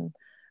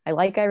 I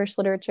like Irish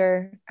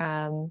literature,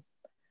 and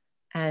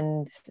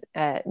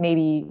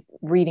maybe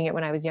reading it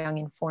when I was young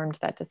informed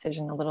that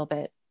decision a little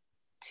bit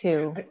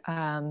too.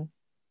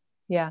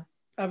 Yeah.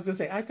 I was going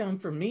to say, I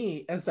found for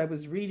me, as I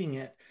was reading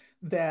it,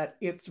 that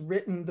it's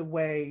written the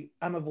way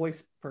I'm a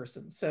voice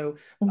person. So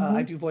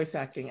I do voice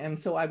acting. And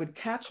so I would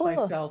catch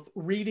myself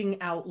reading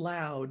out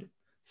loud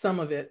some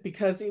of it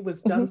because it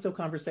was done so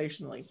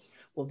conversationally.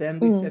 Well, then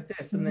we said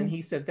this, and then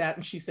he said that,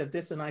 and she said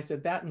this, and I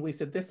said that, and we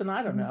said this, and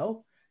I don't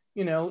know,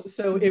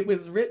 so it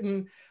was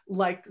written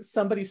like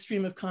somebody's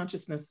stream of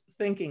consciousness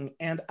thinking.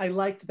 And I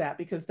liked that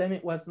because then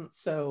it wasn't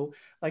so,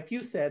 like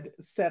you said,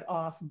 set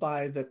off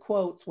by the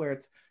quotes where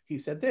it's, he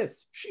said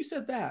this, she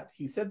said that,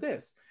 he said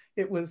this.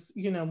 It was,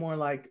 more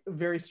like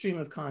very stream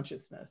of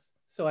consciousness.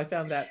 So I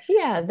found that.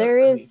 Yeah, there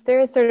is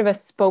sort of a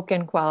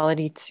spoken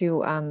quality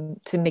to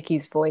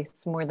Mickey's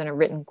voice more than a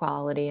written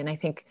quality. And I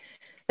think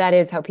that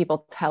is how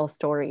people tell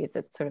stories.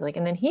 It's sort of like,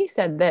 and then he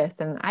said this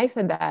and I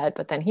said that,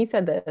 but then he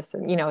said this.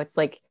 And, it's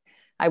like,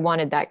 I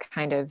wanted that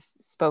kind of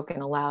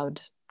spoken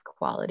aloud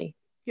quality.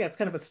 Yeah, it's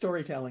kind of a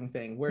storytelling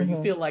thing where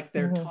you feel like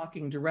they're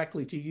talking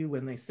directly to you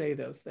when they say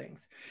those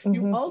things.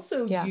 You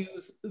also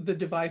use the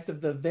device of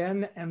the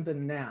then and the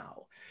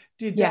now.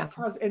 Did that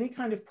cause any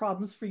kind of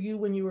problems for you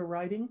when you were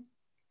writing?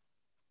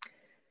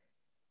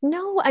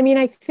 No, I mean,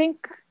 I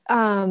think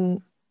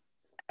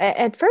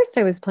at first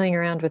I was playing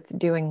around with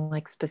doing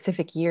like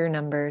specific year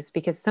numbers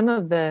because some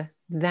of the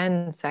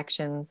then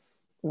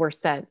sections were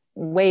set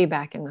way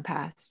back in the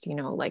past,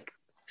 like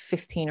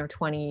 15 or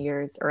 20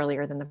 years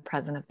earlier than the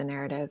present of the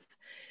narrative.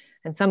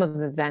 And some of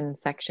the then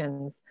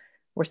sections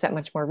were set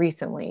much more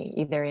recently,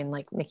 either in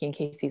like Mickey and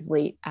Kacey's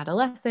late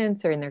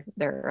adolescence or in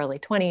their early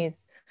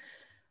 20s.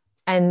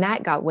 And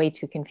that got way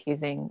too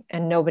confusing,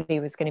 and nobody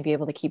was going to be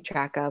able to keep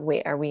track of,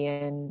 wait, are we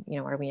in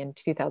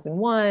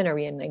 2001? Are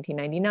we in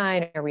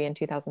 1999? Are we in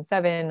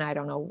 2007? I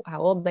don't know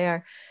how old they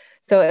are.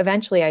 So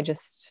eventually I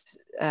just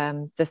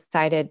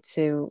decided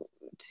to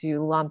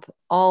lump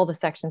all the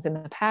sections in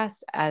the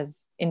past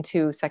as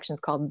into sections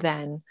called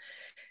then.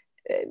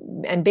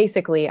 And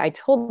basically I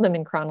told them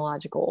in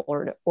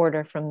chronological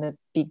order from the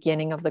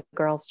beginning of the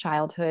girl's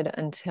childhood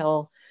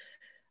until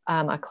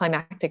a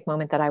climactic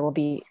moment that I will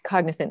be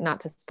cognizant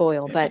not to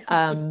spoil, but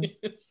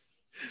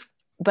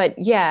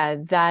yeah,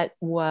 that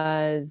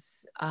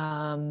was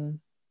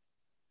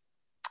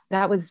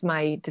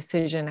my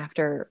decision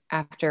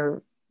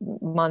after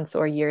months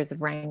or years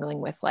of wrangling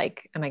with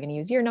like, am I going to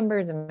use year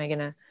numbers? Am I going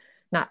to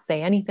not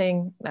say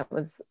anything? That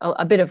was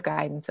a bit of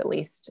guidance, at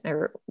least,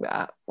 or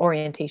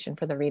orientation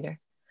for the reader.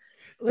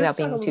 Let's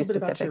talk a little bit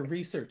about your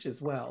research as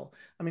well.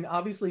 I mean,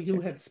 obviously you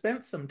had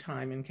spent some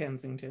time in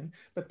Kensington,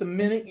 but the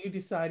minute you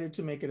decided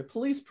to make it a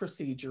police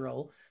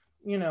procedural,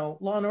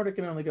 Law and Order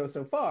can only go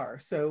so far.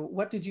 So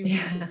what did you do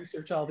to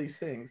research all these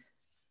things?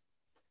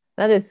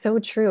 That is so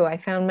true. I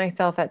found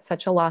myself at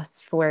such a loss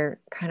for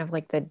kind of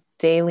like the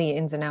daily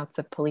ins and outs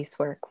of police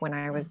work when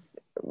I was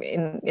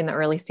in the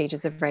early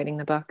stages of writing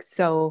the book.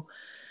 So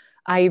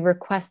I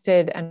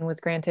requested and was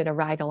granted a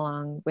ride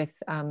along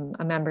with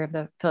a member of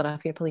the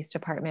Philadelphia Police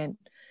Department.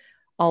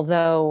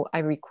 Although I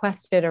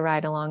requested a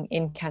ride along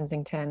in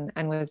Kensington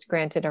and was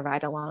granted a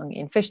ride along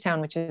in Fishtown,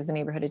 which is the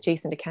neighborhood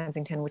adjacent to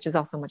Kensington, which is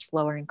also much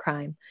lower in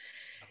crime.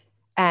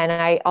 And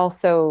I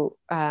also,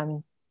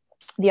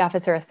 the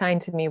officer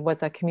assigned to me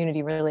was a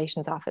community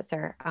relations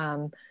officer.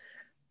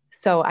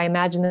 So I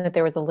imagine that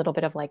there was a little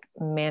bit of like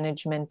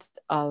management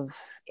of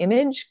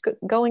image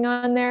going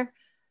on there.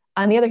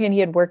 On the other hand, he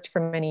had worked for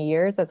many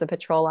years as a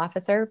patrol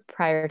officer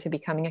prior to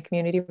becoming a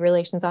community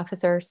relations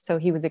officer. So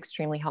he was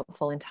extremely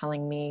helpful in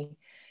telling me,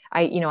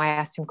 I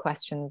asked him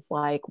questions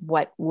like,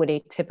 what would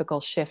a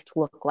typical shift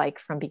look like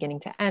from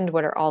beginning to end?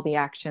 What are all the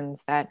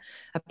actions that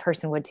a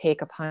person would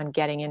take upon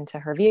getting into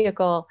her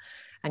vehicle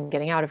and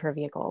getting out of her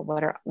vehicle?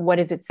 What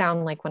does it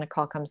sound like when a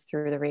call comes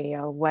through the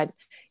radio? What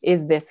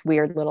is this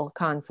weird little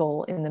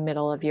console in the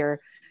middle of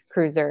your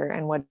cruiser,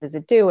 and what does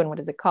it do, and what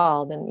is it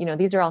called? And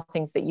these are all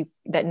things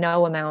that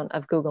no amount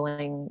of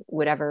Googling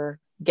would ever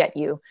get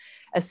you.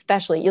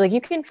 Especially you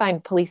can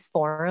find police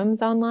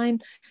forums online,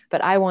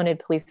 but I wanted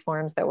police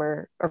forums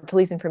or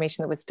police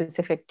information that was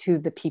specific to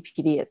the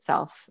PPD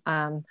itself.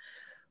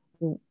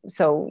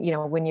 So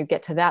when you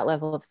get to that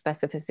level of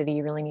specificity,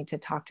 you really need to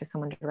talk to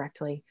someone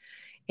directly.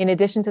 In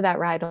addition to that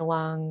ride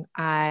along,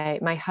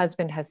 my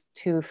husband has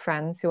two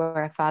friends who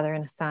are a father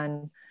and a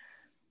son.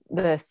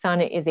 The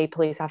son is a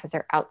police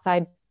officer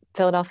outside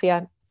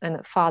Philadelphia, and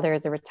the father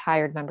is a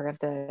retired member of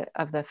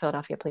the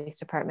Philadelphia Police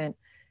Department.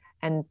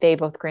 And they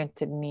both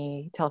granted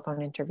me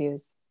telephone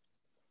interviews.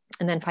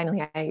 And then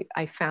finally,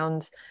 I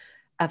found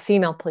a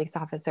female police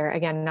officer,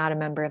 again, not a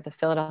member of the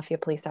Philadelphia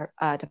Police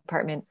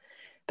Department,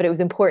 but it was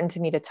important to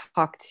me to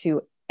talk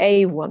to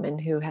a woman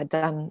who had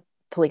done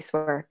police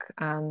work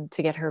to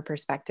get her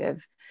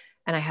perspective.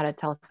 And I had a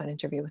telephone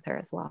interview with her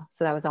as well.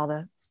 So that was all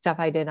the stuff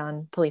I did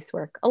on police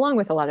work, along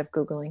with a lot of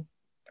Googling.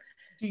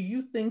 Do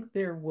you think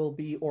there will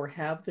be, or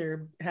has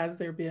there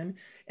been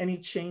any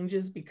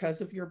changes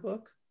because of your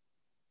book?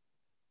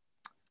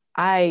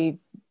 I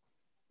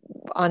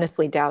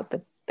honestly doubt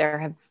that there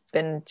have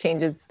been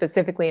changes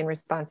specifically in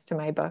response to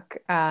my book.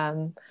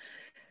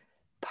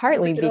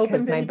 Partly it because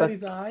opened my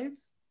anybody's book,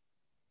 eyes?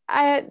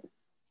 I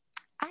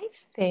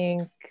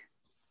think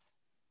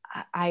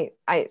I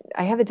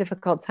have a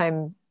difficult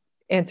time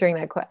answering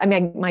that question. I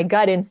mean, my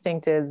gut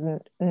instinct is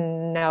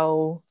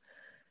no.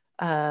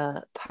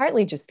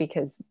 Partly just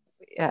because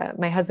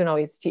my husband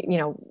always,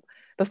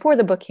 before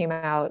the book came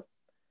out,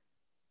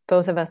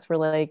 both of us were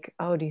like,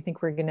 oh, do you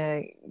think we're going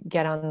to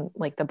get on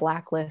like the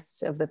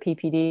blacklist of the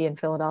PPD in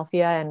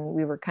Philadelphia? And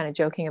we were kind of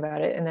joking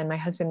about it. And then my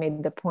husband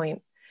made the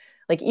point,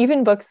 like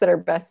even books that are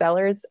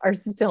bestsellers are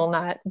still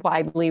not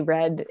widely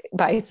read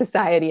by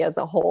society as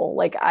a whole.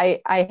 Like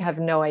I have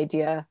no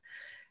idea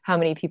how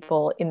many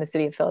people in the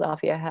city of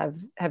Philadelphia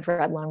have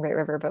read Long Great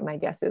River, but my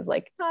guess is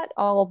like not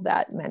all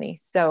that many.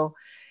 So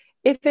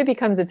if it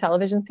becomes a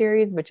television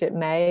series, which it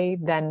may,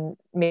 then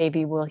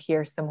maybe we'll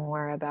hear some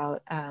more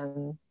about,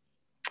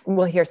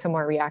 we'll hear some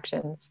more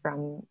reactions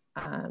from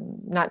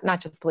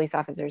not just police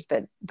officers,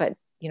 but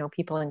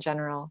people in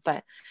general. But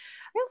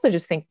I also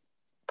just think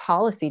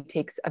policy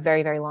takes a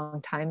very, very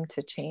long time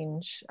to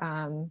change.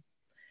 But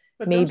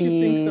don't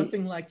you think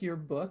something like your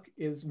book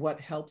is what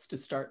helps to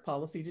start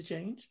policy to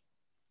change?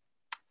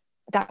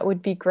 That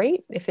would be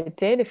great if it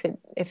did, if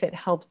it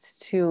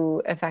helped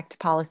to affect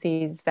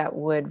policies that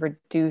would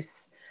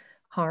reduce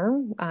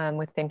harm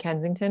within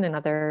Kensington and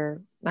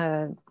other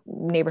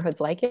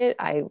neighborhoods like it.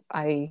 I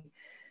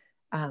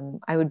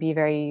would be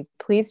very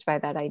pleased by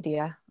that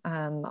idea.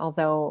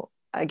 Although,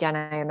 again,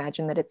 I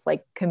imagine that it's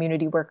like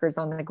community workers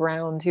on the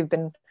ground who've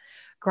been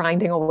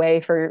grinding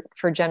away for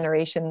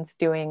generations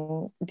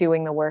doing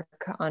the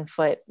work on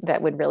foot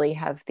that would really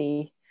have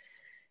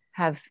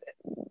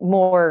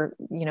more,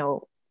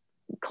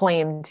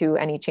 claim to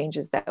any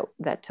changes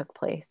that took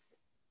place.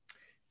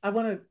 I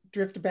want to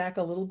drift back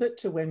a little bit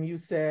to when you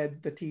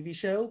said the TV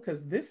show,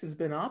 because this has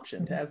been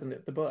optioned, hasn't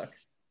it, the book?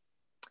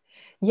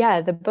 Yeah,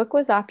 the book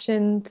was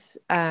optioned,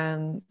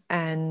 and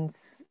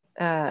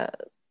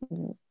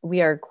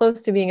we are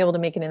close to being able to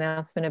make an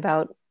announcement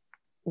about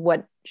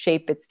what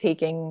shape it's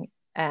taking.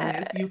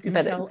 Yes, you can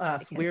tell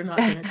us. We're not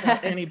going to tell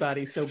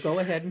anybody, so go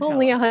ahead and tell us.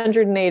 Only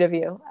 108 of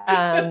you.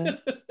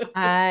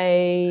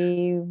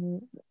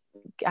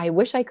 I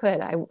wish I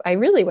could. I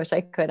really wish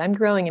I could. I'm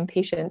growing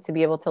impatient to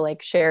be able to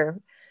like share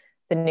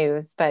the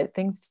news, but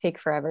things take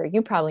forever.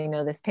 You probably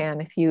know this,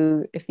 Pam, if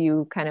you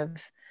kind of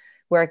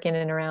work in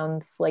and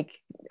around like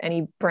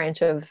any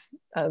branch of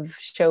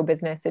show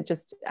business. It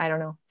just, I don't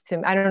know.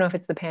 I don't know if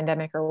it's the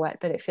pandemic or what,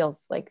 but it feels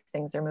like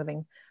things are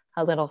moving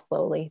a little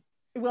slowly.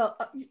 Well,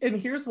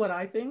 and here's what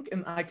I think,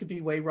 and I could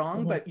be way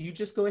wrong, but you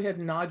just go ahead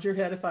and nod your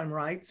head if I'm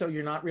right, so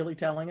you're not really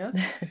telling us.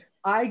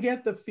 I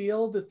get the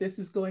feel that this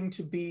is going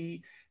to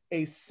be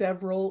a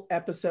several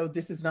episode,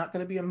 this is not going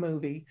to be a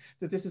movie,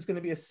 that this is going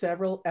to be a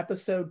several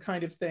episode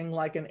kind of thing,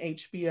 like an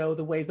HBO,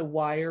 the way The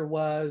Wire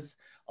was,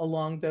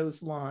 along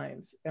those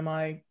lines. Am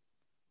I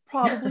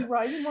probably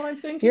right in what I'm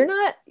thinking?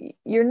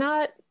 You're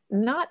not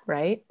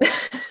right.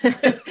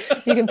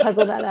 You can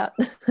puzzle that out.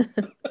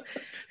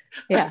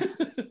 Yeah.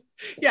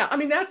 Yeah, I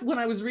mean, that's when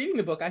I was reading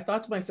the book, I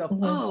thought to myself,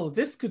 oh,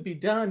 this could be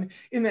done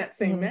in that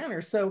same manner.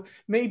 So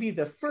maybe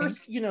the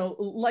first,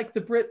 like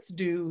the Brits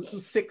do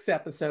 6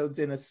 episodes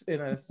in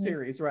a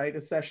series, right?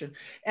 A session.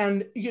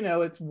 And,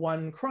 it's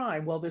one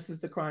crime. Well, this is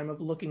the crime of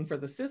looking for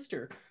the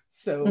sister.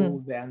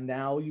 So then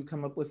now you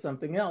come up with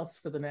something else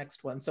for the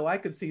next one. So I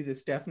could see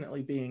this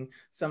definitely being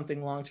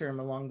something long-term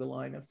along the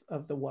line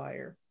of The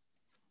Wire.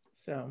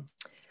 So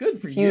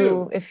good for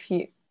you.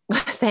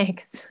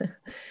 Thanks.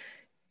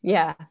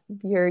 Yeah,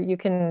 you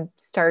can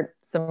start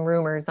some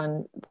rumors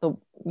on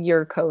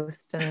your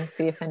coast and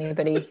see if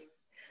anybody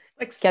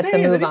gets a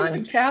move on.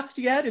 Been cast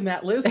yet in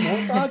that Liz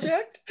Moore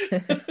project?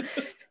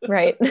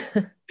 Right.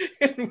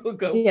 And we'll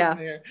go from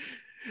there.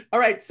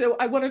 All right, so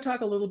I want to talk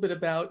a little bit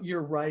about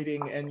your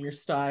writing and your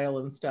style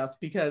and stuff,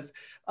 because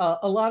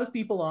a lot of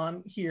people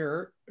on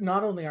here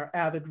not only are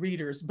avid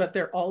readers, but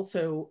they're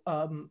also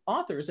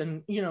authors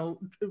and,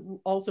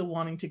 also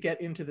wanting to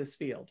get into this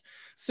field.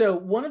 So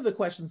one of the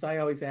questions I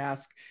always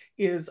ask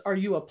is, are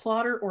you a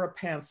plotter or a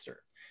pantser?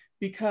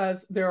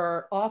 Because there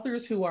are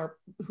authors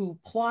who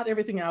plot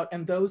everything out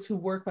and those who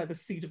work by the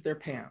seat of their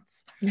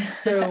pants.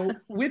 So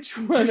which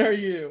one are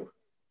you?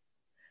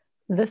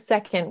 The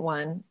second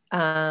one.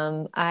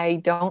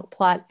 I don't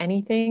plot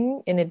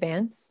anything in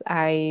advance.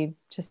 I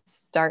just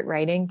start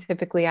writing.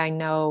 Typically, I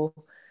know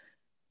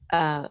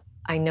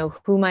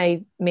who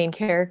my main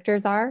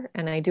characters are,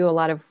 and I do a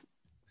lot of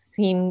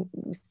scene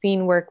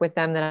work with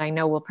them that I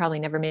know will probably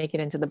never make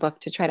it into the book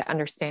to try to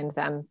understand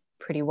them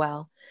pretty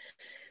well.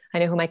 I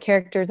know who my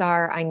characters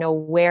are. I know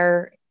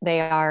where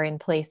they are in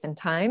place and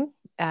time,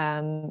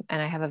 and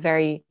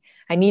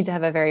I need to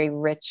have a very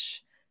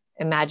rich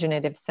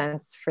imaginative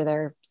sense for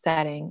their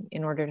setting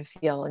in order to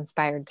feel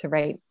inspired to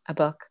write a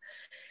book.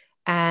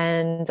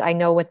 And I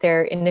know what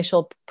their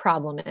initial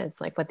problem is,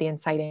 like what the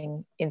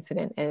inciting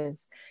incident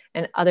is.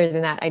 And other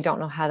than that, I don't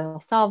know how they'll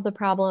solve the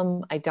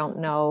problem. I don't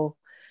know,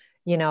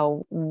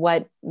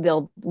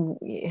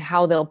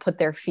 how they'll put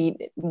their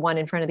feet one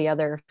in front of the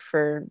other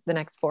for the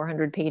next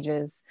 400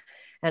 pages.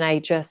 And I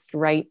just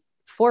write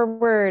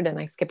forward and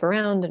I skip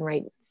around and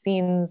write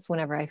scenes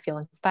whenever I feel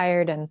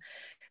inspired. And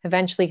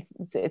eventually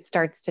it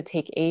starts to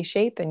take a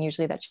shape, and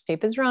usually that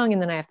shape is wrong.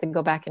 And then I have to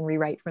go back and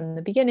rewrite from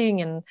the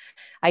beginning. And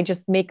I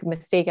just make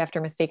mistake after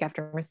mistake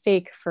after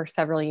mistake for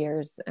several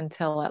years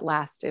until at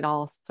last it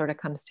all sort of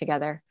comes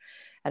together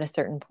at a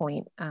certain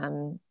point.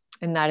 And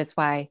that is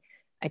why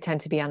I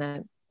tend to be on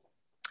a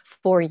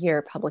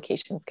 4-year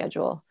publication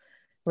schedule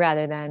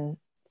rather than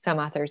some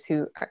authors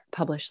who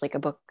publish like a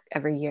book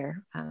every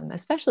year,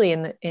 especially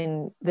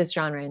in this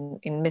genre,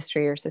 in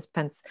mystery or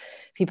suspense.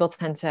 People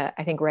tend to,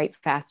 I think, write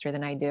faster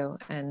than I do.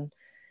 And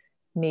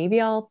maybe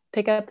I'll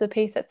pick up the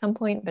pace at some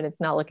point, but it's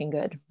not looking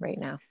good right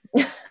now.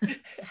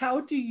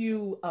 How do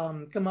you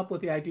come up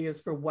with the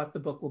ideas for what the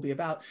book will be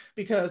about?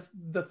 Because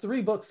the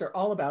 3 books are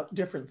all about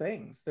different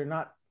things. They're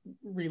not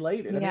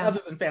related. I mean,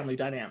 other than family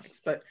dynamics,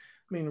 but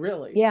I mean,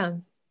 really. Yeah.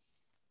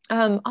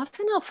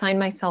 Often I'll find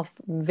myself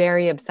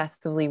very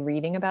obsessively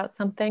reading about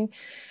something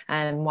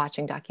and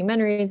watching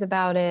documentaries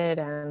about it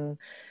and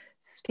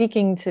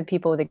speaking to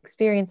people with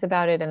experience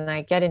about it. And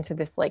I get into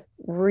this like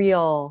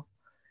real,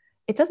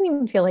 it doesn't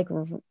even feel like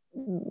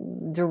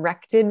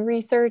directed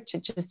research.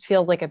 It just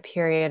feels like a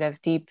period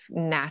of deep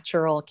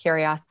natural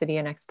curiosity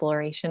and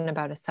exploration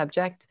about a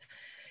subject.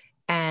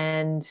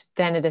 And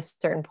then at a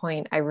certain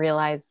point, I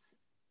realize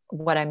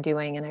what I'm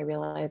doing, and I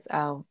realize,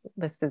 oh,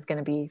 this is going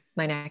to be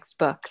my next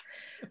book.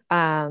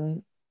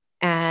 And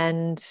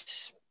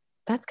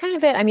that's kind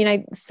of it. I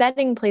mean,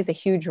 setting plays a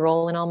huge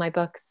role in all my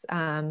books.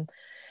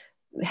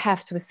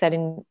 Heft was set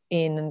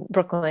in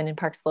Brooklyn, in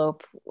Park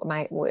Slope.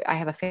 I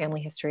have a family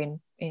history,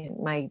 in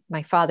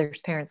my father's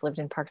parents lived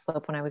in Park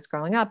Slope when I was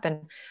growing up,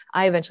 and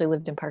I eventually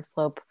lived in Park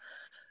Slope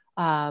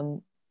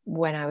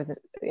when I was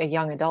a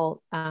young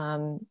adult.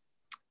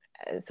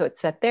 So it's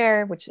set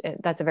there,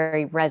 that's a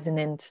very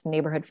resonant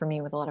neighborhood for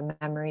me with a lot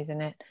of memories in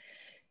it.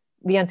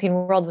 The Unseen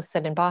World was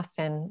set in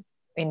Boston,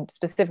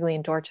 specifically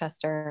in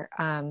Dorchester.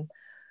 And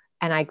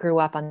I grew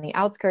up on the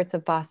outskirts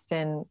of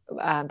Boston,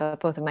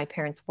 but both of my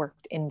parents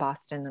worked in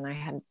Boston, and I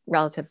had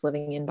relatives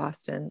living in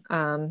Boston.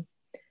 And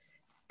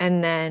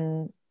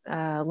then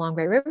Long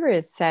Bright River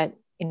is set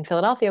in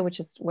Philadelphia, which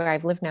is where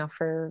I've lived now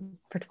for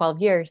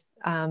 12 years.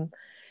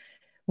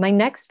 My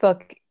next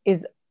book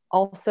is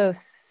also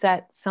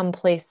set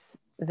someplace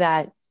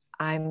that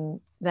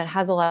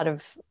has a lot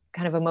of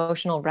kind of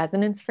emotional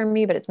resonance for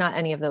me, but it's not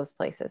any of those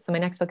places. So my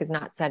next book is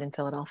not set in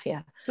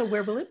Philadelphia. So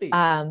where will it be?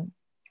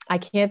 I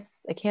can't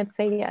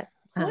say yet.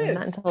 Not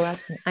Liz. until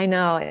I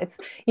know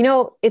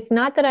it's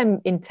not that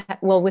I'm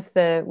with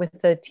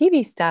the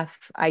TV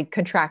stuff, I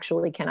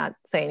contractually cannot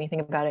say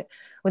anything about it.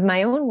 With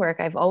my own work,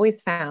 I've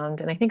always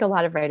found, and I think a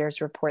lot of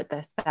writers report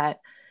this, that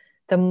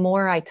the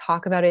more I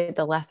talk about it,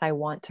 the less I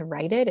want to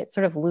write it. It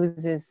sort of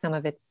loses some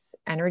of its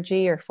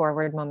energy or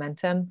forward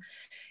momentum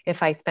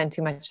if I spend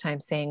too much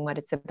time saying what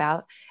it's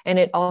about. And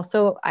it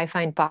also, I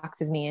find,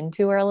 boxes me in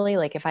too early.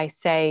 Like if I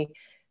say,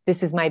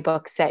 this is my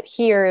book set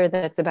here,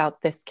 that's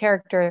about this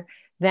character,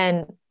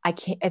 then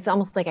it's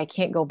almost like I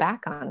can't go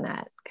back on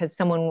that, because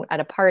someone at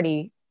a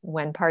party,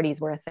 when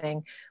parties were a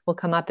thing, will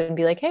come up and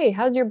be like, hey,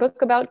 how's your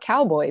book about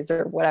cowboys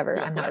or whatever?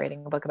 I'm not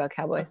writing a book about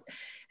cowboys.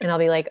 And I'll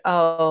be like,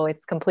 oh,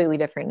 it's completely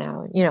different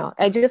now.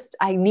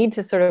 I need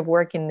to sort of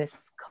work in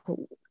this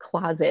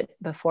closet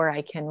before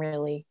I can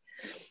really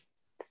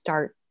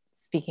start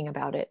speaking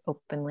about it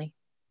openly.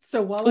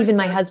 So while even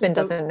my husband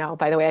doesn't know,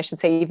 by the way, I should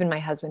say, even my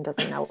husband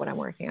doesn't know what I'm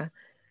working on.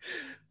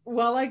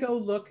 While I go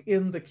look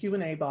in the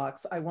Q&A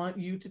box, I want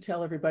you to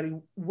tell everybody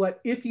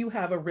if you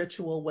have a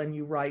ritual when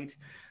you write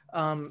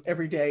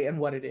every day, and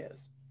what it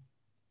is.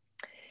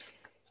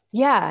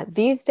 Yeah,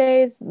 these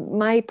days,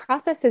 my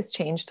process has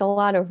changed a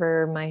lot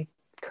over my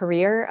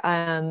career.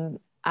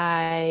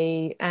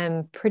 I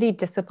am pretty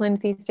disciplined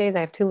these days. I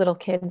have 2 little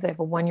kids. I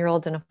have a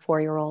 1-year-old and a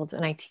 4-year-old,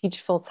 and I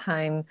teach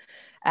full-time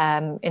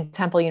in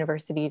Temple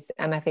University's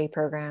MFA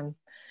program.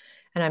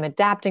 And I'm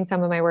adapting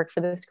some of my work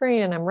for the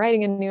screen, and I'm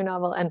writing a new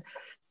novel. And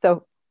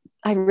so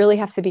I really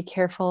have to be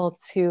careful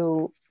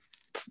to,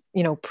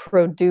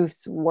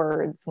 produce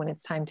words when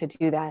it's time to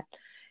do that.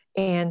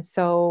 And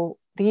so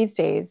these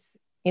days,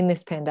 in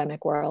this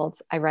pandemic world,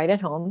 I write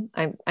at home.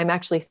 I'm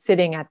actually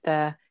sitting at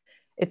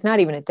it's not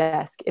even a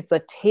desk. It's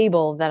a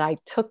table that I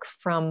took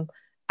from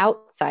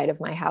outside of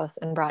my house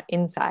and brought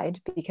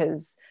inside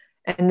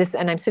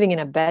and I'm sitting in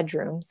a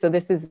bedroom. So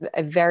this is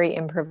a very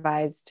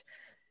improvised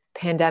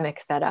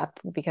pandemic setup,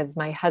 because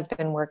my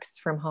husband works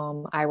from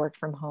home. I work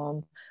from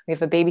home. We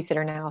have a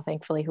babysitter now,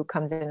 thankfully, who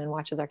comes in and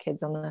watches our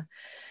kids on the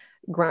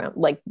ground,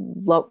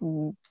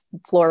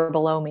 floor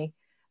below me.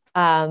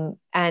 And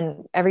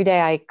every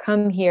day I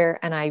come here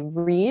and I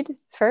read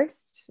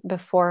first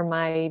before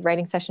my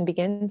writing session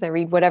begins. I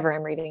read whatever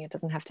I'm reading. It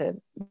doesn't have to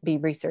be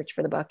research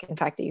for the book. In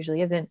fact, it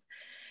usually isn't.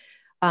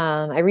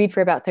 I read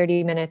for about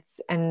 30 minutes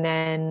and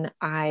then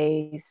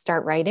I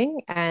start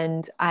writing,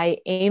 and I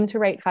aim to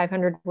write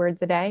 500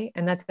 words a day.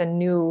 And that's a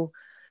new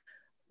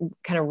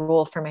kind of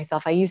rule for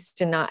myself. I used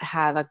to not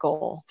have a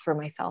goal for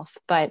myself,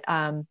 but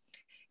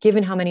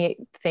given how many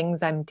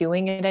things I'm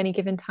doing at any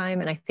given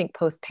time, and I think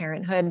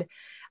post-parenthood,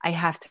 I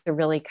have to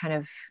really kind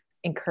of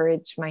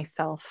encourage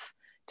myself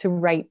to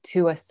write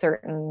to a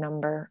certain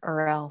number,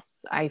 or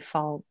else I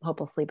fall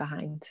hopelessly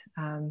behind.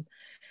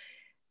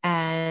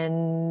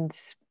 And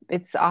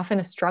it's often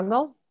a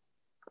struggle.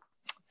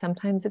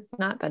 Sometimes it's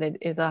not, but it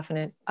is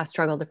often a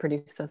struggle to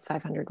produce those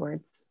 500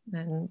 words.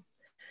 And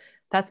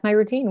that's my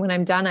routine. When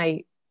I'm done,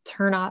 I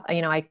turn off,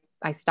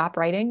 I stop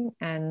writing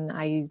and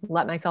I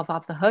let myself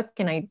off the hook,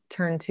 and I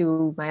turn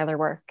to my other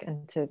work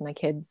and to my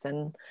kids.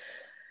 And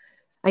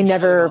I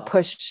never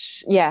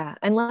push,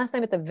 unless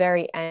I'm at the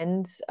very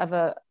end of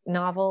a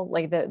novel,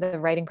 like the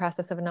writing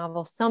process of a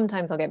novel.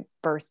 Sometimes I'll get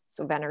bursts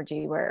of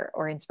energy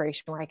or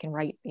inspiration where I can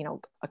write,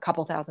 a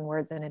couple thousand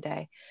words in a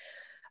day.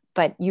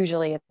 But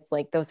usually it's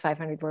like those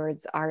 500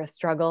 words are a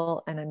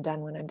struggle, and I'm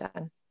done when I'm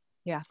done.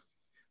 Yeah.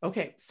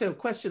 Okay, so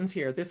questions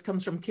here. This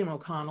comes from Kim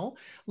O'Connell.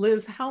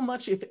 Liz, how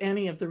much, if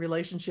any, of the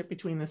relationship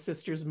between the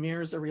sisters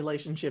mirrors a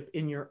relationship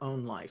in your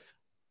own life?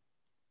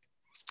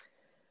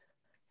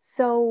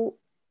 So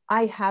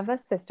I have a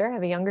sister. I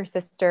have a younger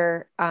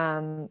sister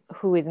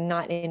who is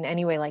not in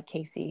any way like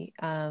Kacey,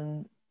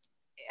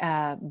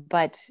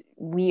 but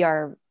we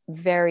are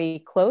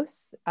very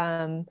close.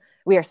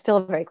 We are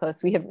still very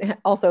close. We have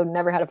also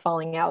never had a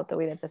falling out the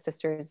way that the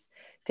sisters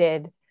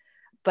did.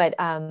 But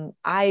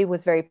I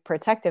was very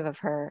protective of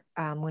her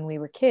when we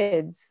were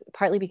kids,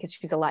 partly because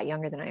she's a lot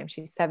younger than I am.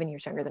 She's 7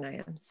 years younger than I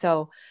am.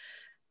 So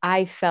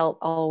I felt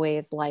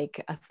always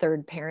like a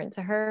third parent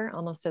to her,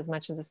 almost as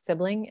much as a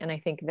sibling. And I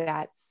think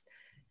that's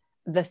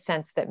the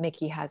sense that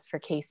Mickey has for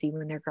Kacey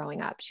when they're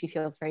growing up. She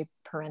feels very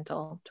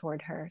parental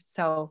toward her.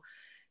 So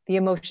the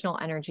emotional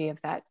energy of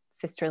that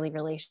sisterly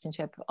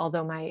relationship,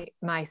 although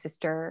my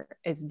sister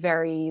is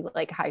very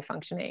like high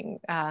functioning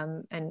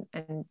and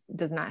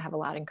does not have a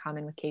lot in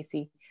common with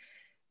Kacey,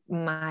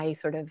 my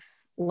sort of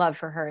love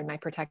for her and my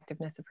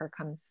protectiveness of her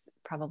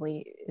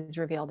is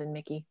revealed in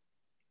Mickey.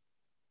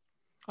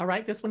 All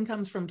right, this one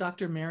comes from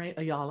Dr. Mary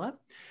Ayala.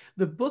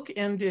 The book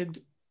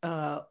ended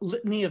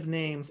litany of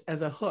names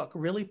as a hook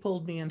really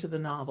pulled me into the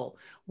novel.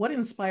 What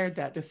inspired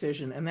that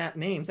decision? And that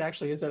names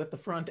actually is at the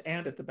front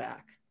and at the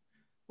back.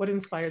 What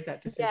inspired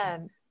that decision? Yeah,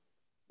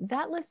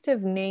 that list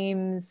of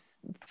names,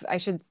 I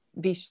should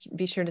be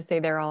sure to say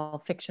they're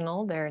all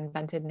fictional. They're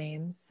invented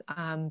names,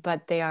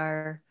 but they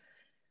are,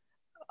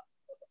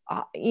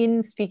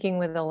 in speaking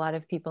with a lot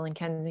of people in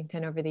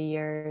Kensington over the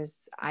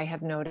years, I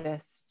have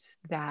noticed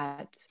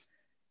that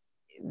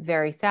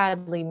very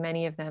sadly,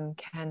 many of them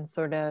can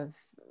sort of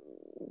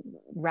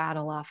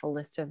rattle off a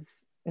list of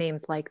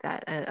names like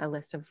that, a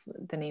list of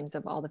the names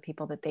of all the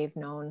people that they've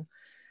known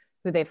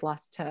who they've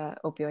lost to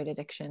opioid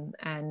addiction.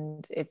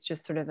 And it's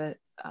just sort of a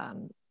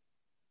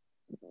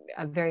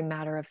very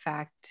matter of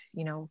fact,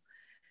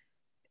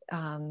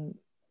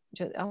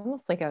 just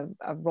almost like a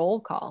roll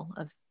call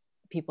of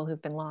people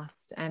who've been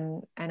lost.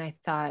 And I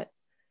thought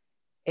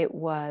it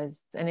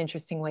was an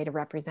interesting way to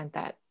represent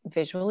that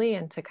visually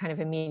and to kind of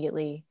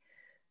immediately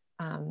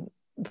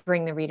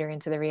bring the reader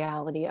into the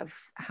reality of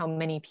how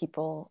many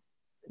people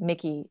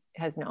Mickey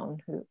has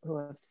known who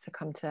have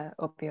succumbed to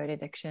opioid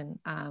addiction.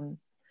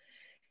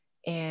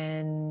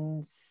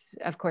 And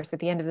of course, at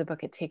the end of the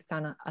book, it takes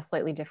on a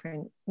slightly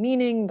different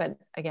meaning, but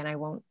again, I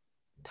won't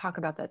talk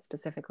about that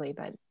specifically,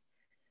 but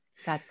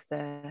that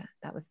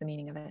was the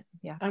meaning of it.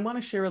 Yeah. I want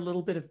to share a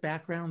little bit of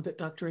background that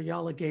Dr.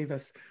 Ayala gave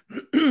us.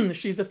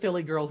 She's a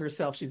Philly girl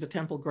herself. She's a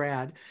Temple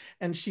grad.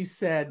 And she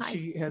said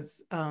she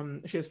has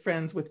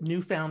friends with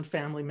newfound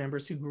family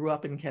members who grew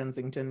up in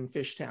Kensington and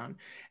Fishtown,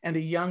 and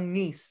a young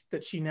niece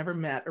that she never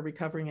met, a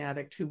recovering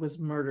addict who was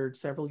murdered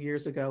several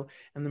years ago,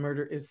 and the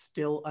murder is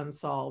still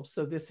unsolved.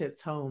 So this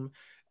hits home.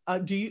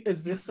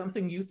 Is this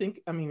something you think,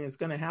 is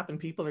going to happen?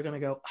 People are going to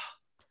go, oh,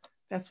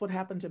 that's what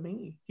happened to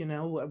me.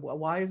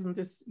 Why isn't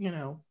this,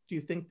 do you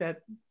think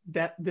that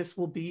this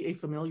will be a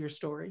familiar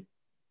story?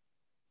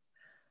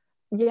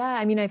 Yeah,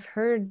 I've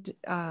heard,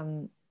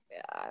 I'm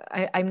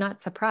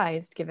not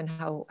surprised given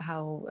how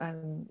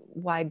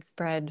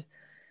widespread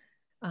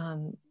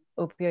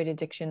opioid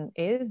addiction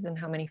is and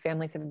how many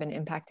families have been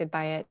impacted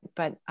by it.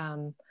 But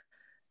I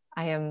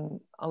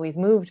am always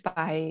moved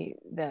by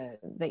the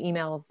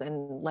emails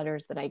and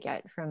letters that I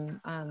get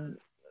from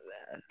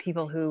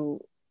people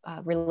who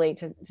relate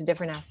to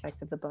different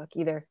aspects of the book,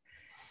 either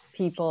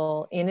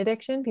people in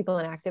addiction, people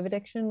in active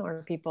addiction,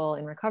 or people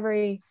in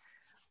recovery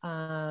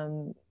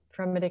from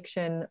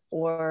addiction,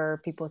 or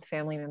people with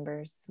family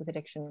members with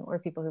addiction, or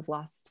people who've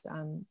lost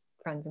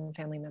friends and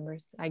family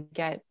members. I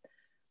get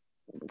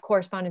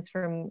correspondence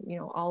from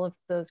all of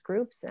those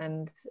groups,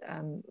 and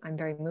I'm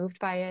very moved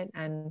by it.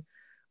 And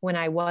when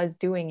I was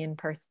doing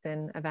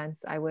in-person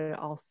events, I would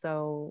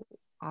also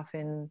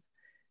often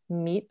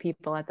meet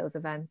people at those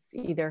events,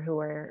 either who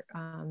were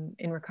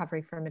in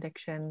recovery from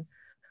addiction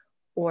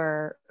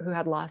or who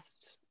had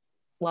lost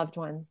loved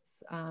ones.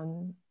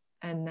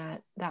 And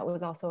that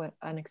was also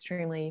an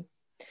extremely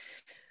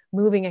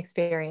moving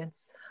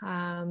experience.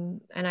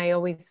 And I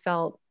always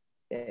felt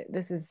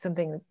this is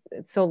something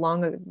it's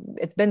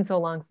been so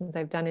long since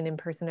I've done an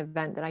in-person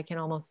event that I can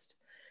almost,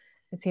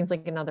 it seems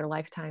like another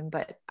lifetime,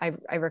 but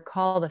I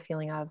recall the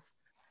feeling of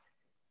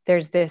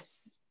there's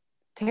this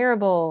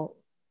terrible,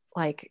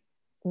 like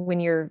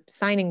when you're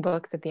signing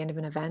books at the end of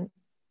an event,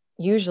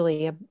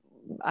 usually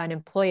an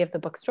employee of the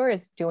bookstore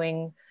is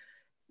doing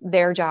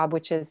their job,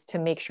 which is to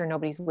make sure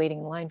nobody's waiting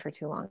in line for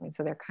too long. And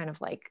so they're kind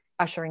of like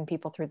ushering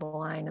people through the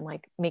line and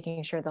like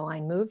making sure the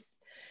line moves.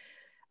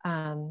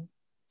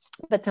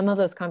 But some of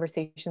those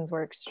conversations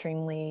were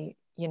extremely,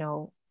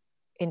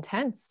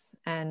 intense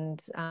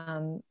and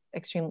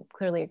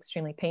clearly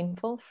extremely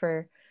painful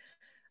for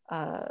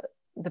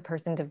the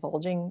person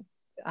divulging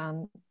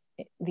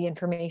the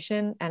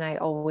information. And I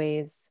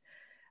always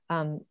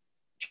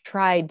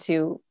tried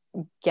to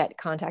get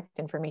contact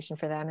information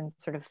for them and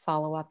sort of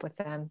follow up with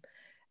them.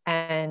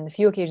 And a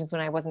few occasions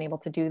when I wasn't able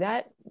to do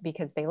that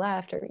because they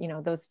left, or,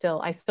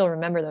 I still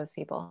remember those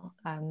people.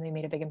 They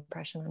made a big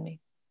impression on me.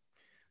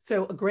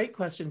 So a great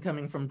question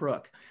coming from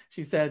Brooke.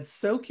 She said,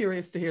 so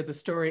curious to hear the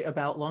story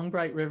about Long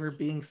Bright River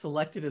being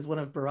selected as one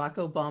of Barack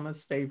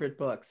Obama's favorite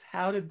books.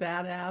 How did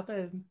that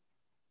happen?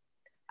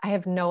 I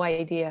have no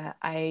idea.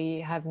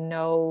 I have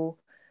no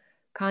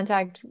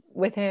contact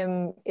with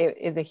him. It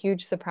is a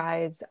huge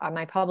surprise.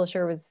 My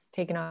publisher was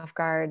taken off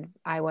guard.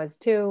 I was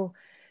too.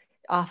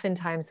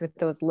 Oftentimes with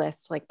those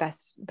lists, like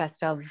best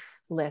of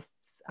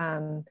lists,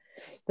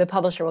 the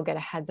publisher will get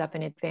a heads up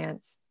in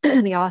advance.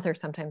 The author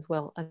sometimes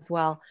will as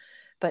well,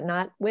 but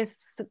not with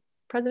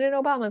President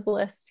Obama's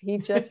list. He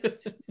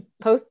just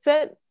posts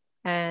it.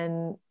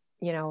 And,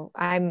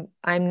 I'm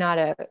not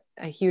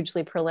a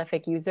hugely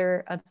prolific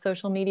user of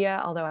social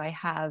media, although I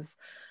have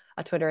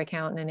a Twitter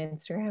account and an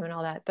Instagram and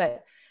all that.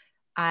 But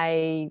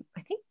I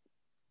think,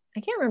 I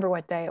can't remember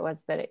what day it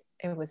was that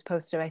it was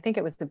posted. I think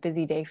it was a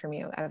busy day for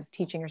me. I was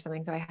teaching or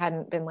something, so I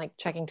hadn't been like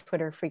checking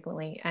Twitter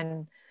frequently.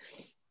 And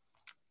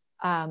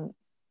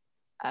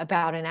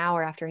about an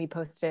hour after he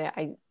posted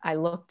it, I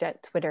looked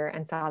at Twitter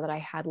and saw that I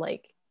had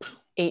like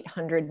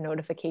 800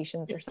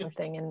 notifications or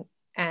something.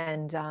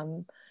 And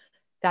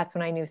that's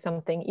when I knew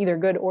something either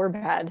good or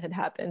bad had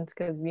happened,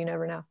 because you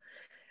never know.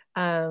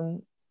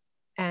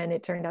 And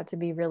it turned out to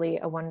be really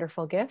a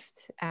wonderful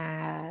gift.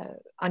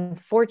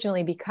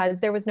 Unfortunately,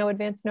 because there was no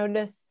advance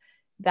notice,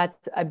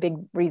 that's a big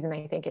reason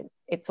I think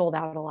it sold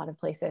out a lot of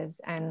places.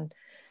 And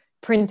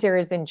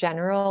printers in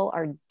general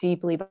are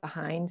deeply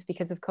behind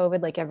because of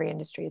COVID. Like every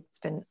industry, it's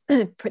been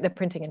the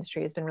printing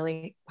industry has been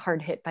really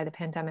hard hit by the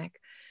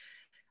pandemic.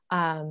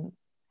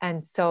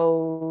 And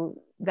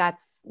so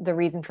that's the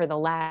reason for the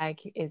lag,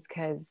 is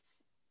because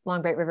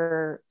Long Bright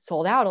River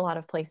sold out a lot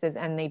of places,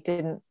 and they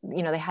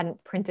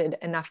hadn't printed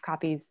enough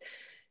copies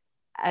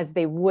as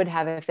they would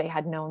have if they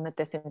had known that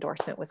this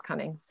endorsement was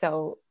coming.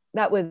 So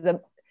that was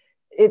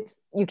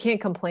you can't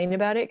complain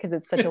about it because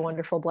it's such a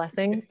wonderful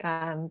blessing.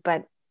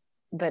 But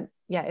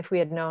yeah, if we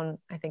had known,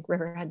 I think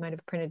Riverhead might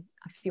have printed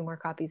a few more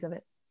copies of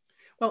it.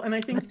 Well, and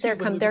I think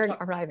they're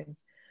arriving.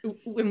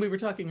 When we were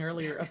talking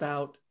earlier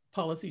about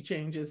policy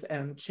changes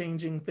and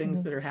changing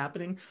things that are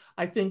happening,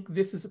 I think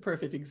this is a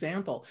perfect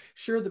example.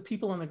 Sure, the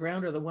people on the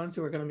ground are the ones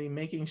who are going to be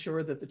making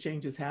sure that the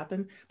changes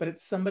happen, but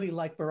it's somebody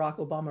like Barack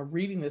Obama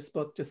reading this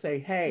book to say,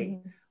 hey,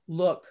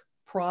 look,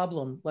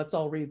 problem, let's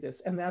all read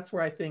this. And that's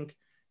where I think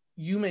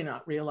you may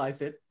not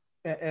realize it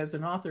as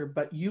an author,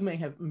 but you may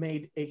have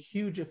made a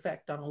huge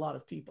effect on a lot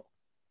of people.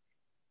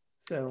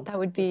 So that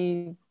would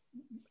be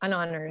an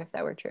honor if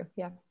that were true.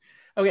 Yeah.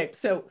 Okay,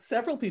 so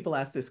several people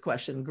asked this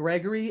question,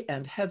 Gregory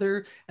and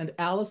Heather and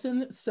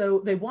Allison. So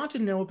they want to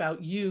know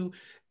about you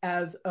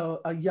as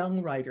a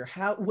young writer.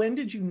 When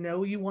did you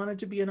know you wanted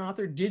to be an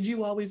author? Did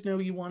you always know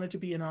you wanted to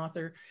be an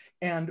author?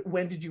 And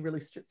when did you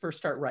really first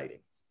start writing?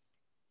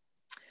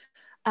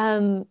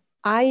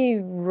 I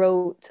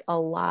wrote a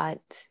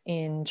lot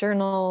in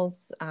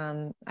journals.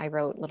 I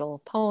wrote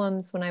little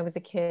poems when I was a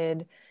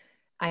kid.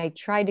 I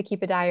tried to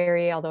keep a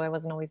diary, although I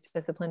wasn't always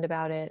disciplined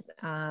about it.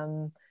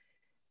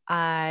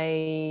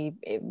 I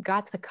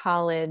got to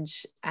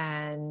college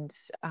and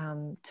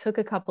took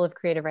a couple of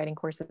creative writing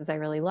courses I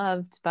really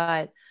loved,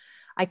 but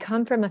I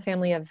come from a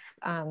family of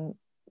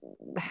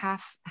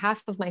half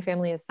of my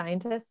family is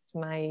scientists.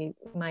 My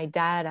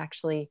dad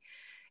actually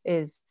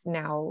is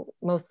now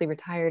mostly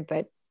retired,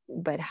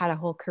 but had a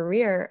whole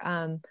career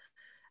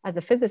as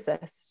a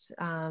physicist.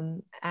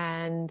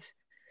 And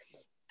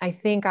I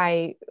think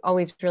I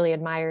always really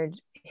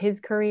admired his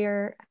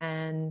career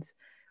and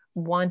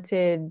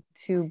wanted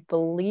to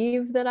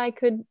believe that I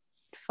could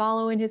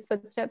follow in his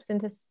footsteps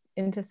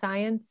into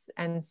science.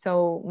 And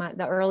so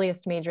the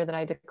earliest major that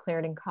I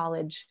declared in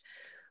college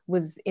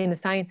was in the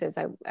sciences.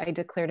 I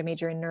declared a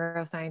major in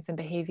neuroscience and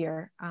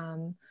behavior.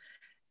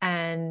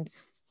 And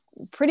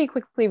pretty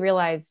quickly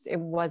realized it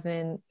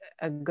wasn't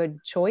a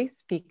good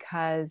choice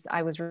because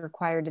I was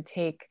required to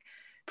take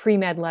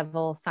pre-med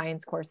level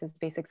science courses,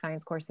 basic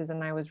science courses,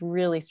 and I was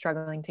really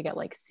struggling to get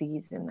like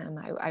C's in them.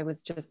 I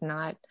was just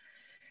not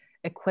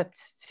equipped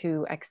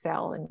to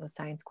excel in those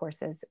science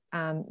courses.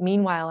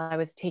 Meanwhile, I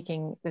was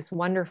taking this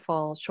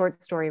wonderful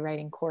short story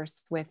writing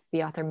course with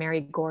the author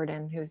Mary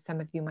Gordon, who some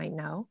of you might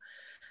know.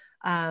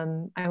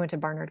 I went to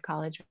Barnard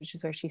College, which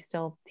is where she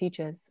still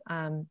teaches.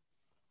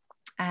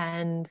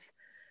 And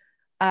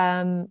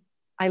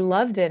I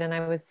loved it, and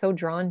I was so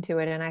drawn to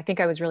it. And I think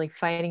I was really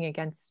fighting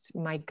against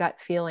my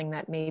gut feeling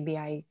that maybe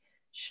I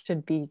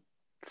should be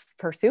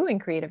pursuing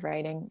creative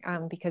writing,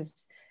 because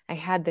I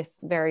had this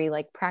very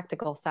like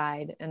practical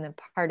side, and a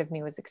part of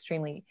me was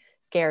extremely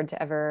scared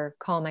to ever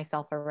call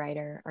myself a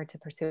writer or to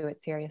pursue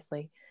it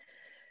seriously.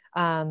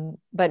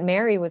 But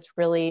Mary was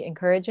really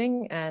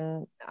encouraging,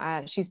 and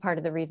she's part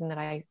of the reason that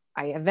I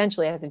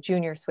eventually, as a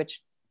junior,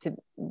 switched to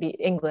be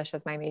English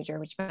as my major,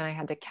 which meant I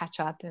had to catch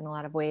up in a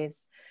lot of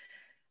ways.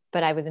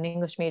 But I was an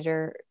English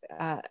major,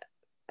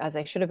 as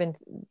I should have been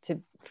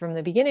from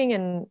the beginning.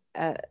 And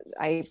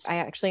I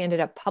actually ended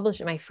up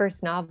publishing, my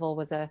first novel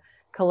was a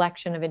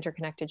collection of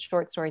interconnected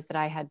short stories that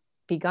I had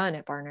begun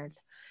at Barnard.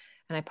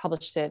 And I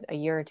published it a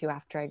year or two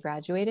after I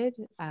graduated,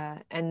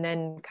 and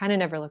then kind of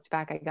never looked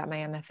back. I got my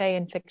MFA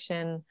in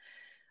fiction.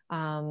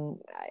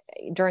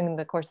 During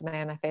the course of my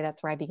MFA,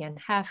 that's where I began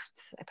Heft.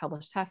 I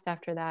published Heft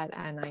after that,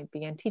 and I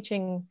began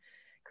teaching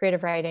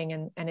creative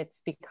writing, and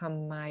it's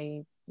become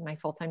my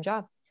full-time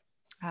job.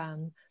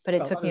 But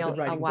it took me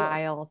a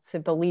while to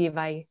believe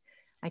I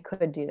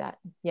could do that.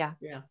 Yeah.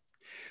 Yeah.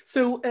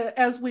 So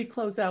as we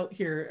close out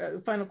here,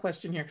 final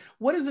question here,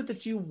 what is it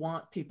that you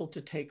want people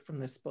to take from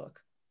this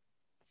book?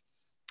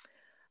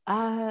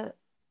 I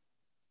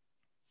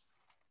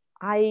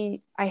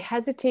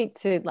hesitate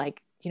to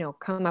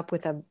come up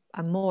with a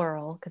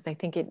moral, because I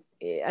think it,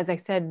 as I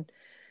said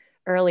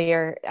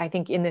earlier, I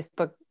think in this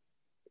book,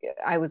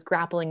 I was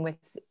grappling with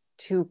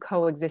two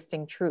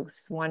coexisting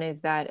truths. One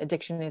is that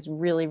addiction is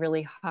really,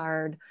 really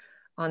hard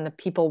on the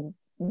people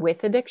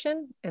with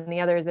addiction. And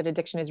the other is that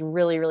addiction is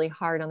really, really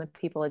hard on the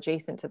people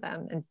adjacent to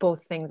them. And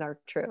both things are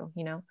true,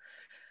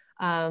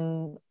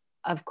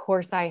 Of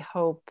course, I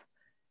hope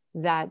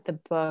that the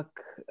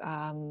book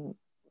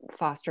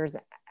fosters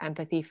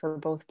empathy for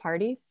both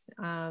parties.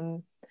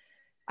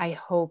 I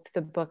hope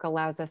the book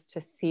allows us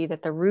to see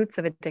that the roots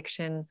of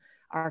addiction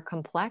are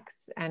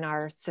complex and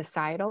are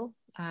societal,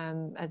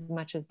 as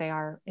much as they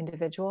are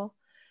individual.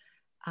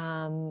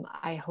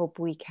 I hope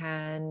we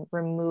can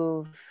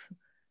remove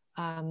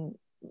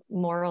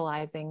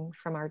moralizing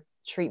from our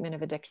treatment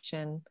of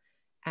addiction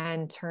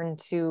and turn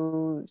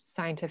to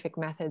scientific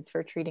methods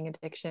for treating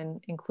addiction,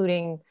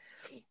 including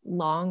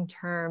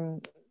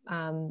long-term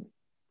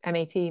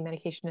MAT,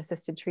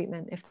 medication-assisted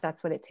treatment, if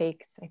that's what it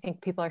takes. I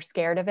think people are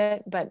scared of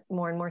it, but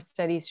more and more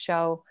studies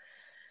show,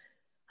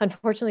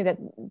 unfortunately, that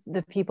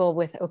the people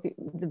with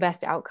the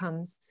best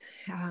outcomes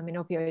in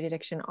opioid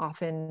addiction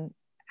often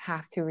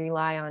have to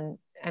rely on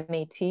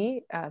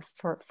MAT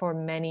for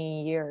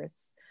many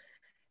years,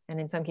 and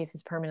in some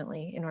cases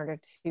permanently, in order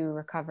to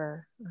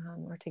recover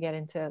or to get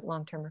into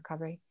long-term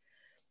recovery.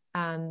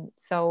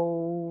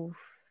 So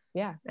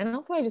yeah, and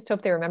also I just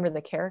hope they remember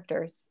the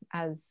characters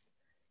as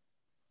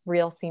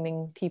real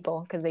seeming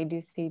people, because they do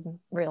seem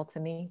real to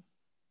me.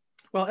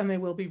 Well, and they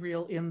will be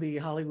real in the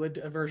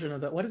Hollywood version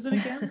of that. What is it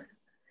again?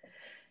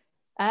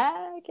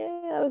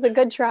 Okay, that was a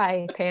good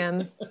try,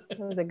 Pam. That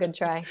was a good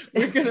try.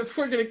 We're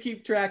gonna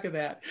keep track of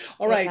that.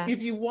 All right. Yeah.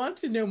 If you want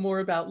to know more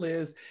about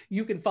Liz,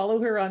 you can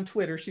follow her on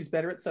Twitter. She's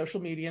better at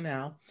social media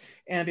now,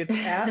 and it's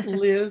at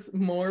Liz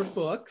Moore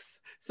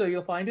Books. So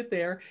you'll find it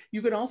there.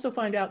 You can also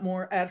find out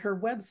more at her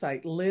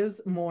website,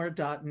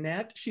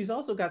 lizmoore.net. She's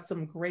also got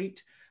some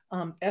great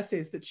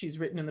essays that she's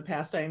written in the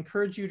past. I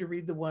encourage you to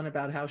read the one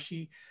about how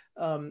she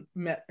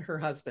met her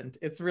husband.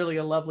 It's really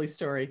a lovely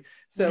story.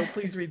 So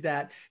please read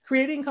that.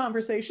 Creating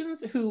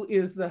Conversations, who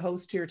is the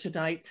host here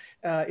tonight,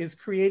 is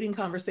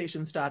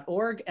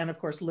creatingconversations.org. And of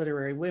course,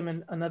 Literary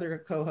Women,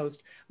 another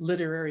co-host,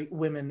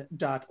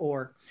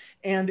 literarｙwomen.org.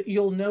 And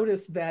you'll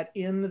notice that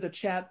in the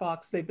chat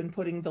box, they've been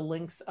putting the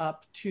links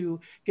up to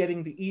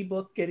getting the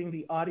ebook, getting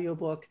the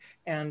audiobook,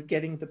 and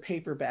getting the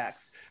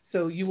paperbacks.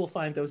 So you will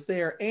find those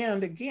there.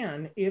 And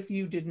again, if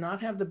you did not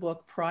have the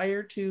book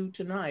prior to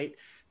tonight,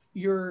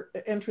 your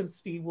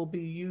entrance fee will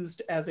be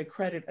used as a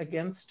credit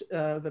against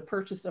the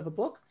purchase of a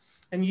book,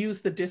 and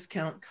use the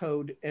discount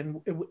code.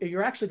 And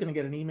you're actually going to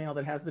get an email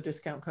that has the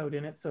discount code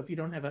in it. So if you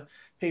don't have a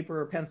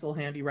paper or pencil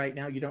handy right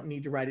now, you don't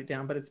need to write it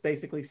down, but it's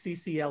basically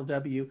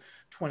CCLW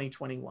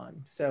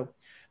 2021. So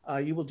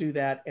you will do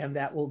that, and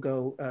that will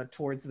go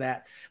towards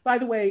that. By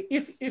the way,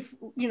 if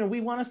you know,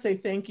 we want to say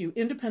thank you.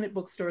 Independent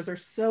bookstores are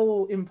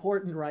so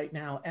important right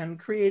now, and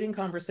Creating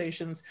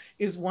Conversations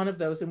is one of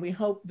those. And we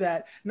hope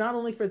that not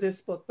only for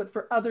this book, but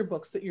for other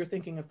books that you're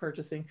thinking of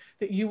purchasing,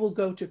 that you will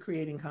go to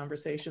Creating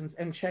Conversations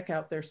and check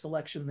out their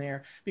selection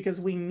there,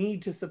 because we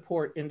need to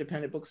support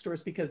independent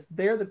bookstores, because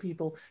they're the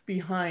people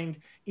behind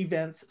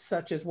events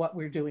such as what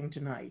we're doing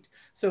tonight.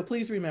 So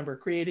please remember,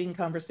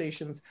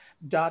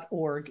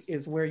 creatingconversations.org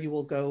is where you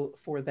will go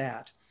for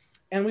that.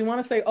 And we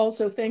want to say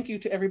also thank you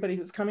to everybody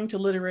who's coming to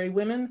Literary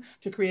Women,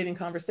 to Creating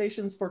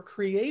Conversations, for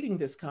creating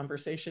this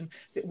conversation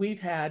that we've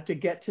had to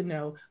get to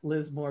know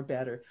Liz Moore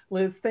better.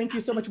 Liz, thank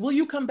you so much. Will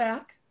you come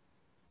back?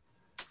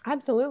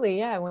 Absolutely,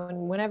 yeah.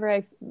 Whenever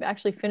I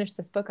actually finish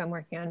this book I'm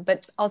working on.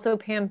 But also,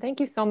 Pam, thank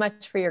you so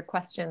much for your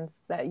questions.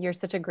 That you're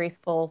such a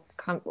graceful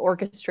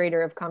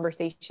orchestrator of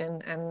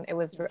conversation, and it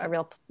was a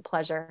real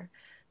pleasure.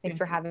 Thanks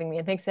for having me,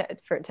 and thanks to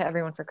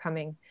everyone for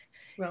coming.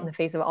 Well, in the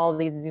face of all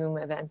these Zoom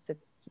events,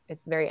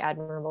 it's very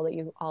admirable that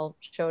you all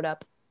showed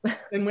up.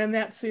 And when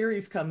that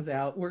series comes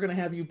out, we're going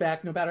to have you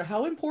back, no matter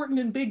how important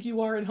and big you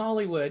are in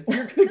Hollywood.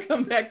 You're going to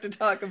come back to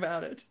talk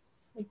about it.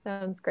 It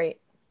sounds great.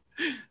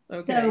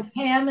 Okay. So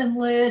Pam and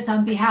Liz,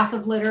 on behalf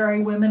of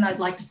Literary Women, I'd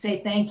like to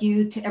say thank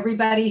you to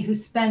everybody who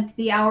spent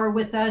the hour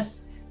with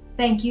us.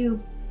 Thank you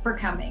for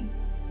coming.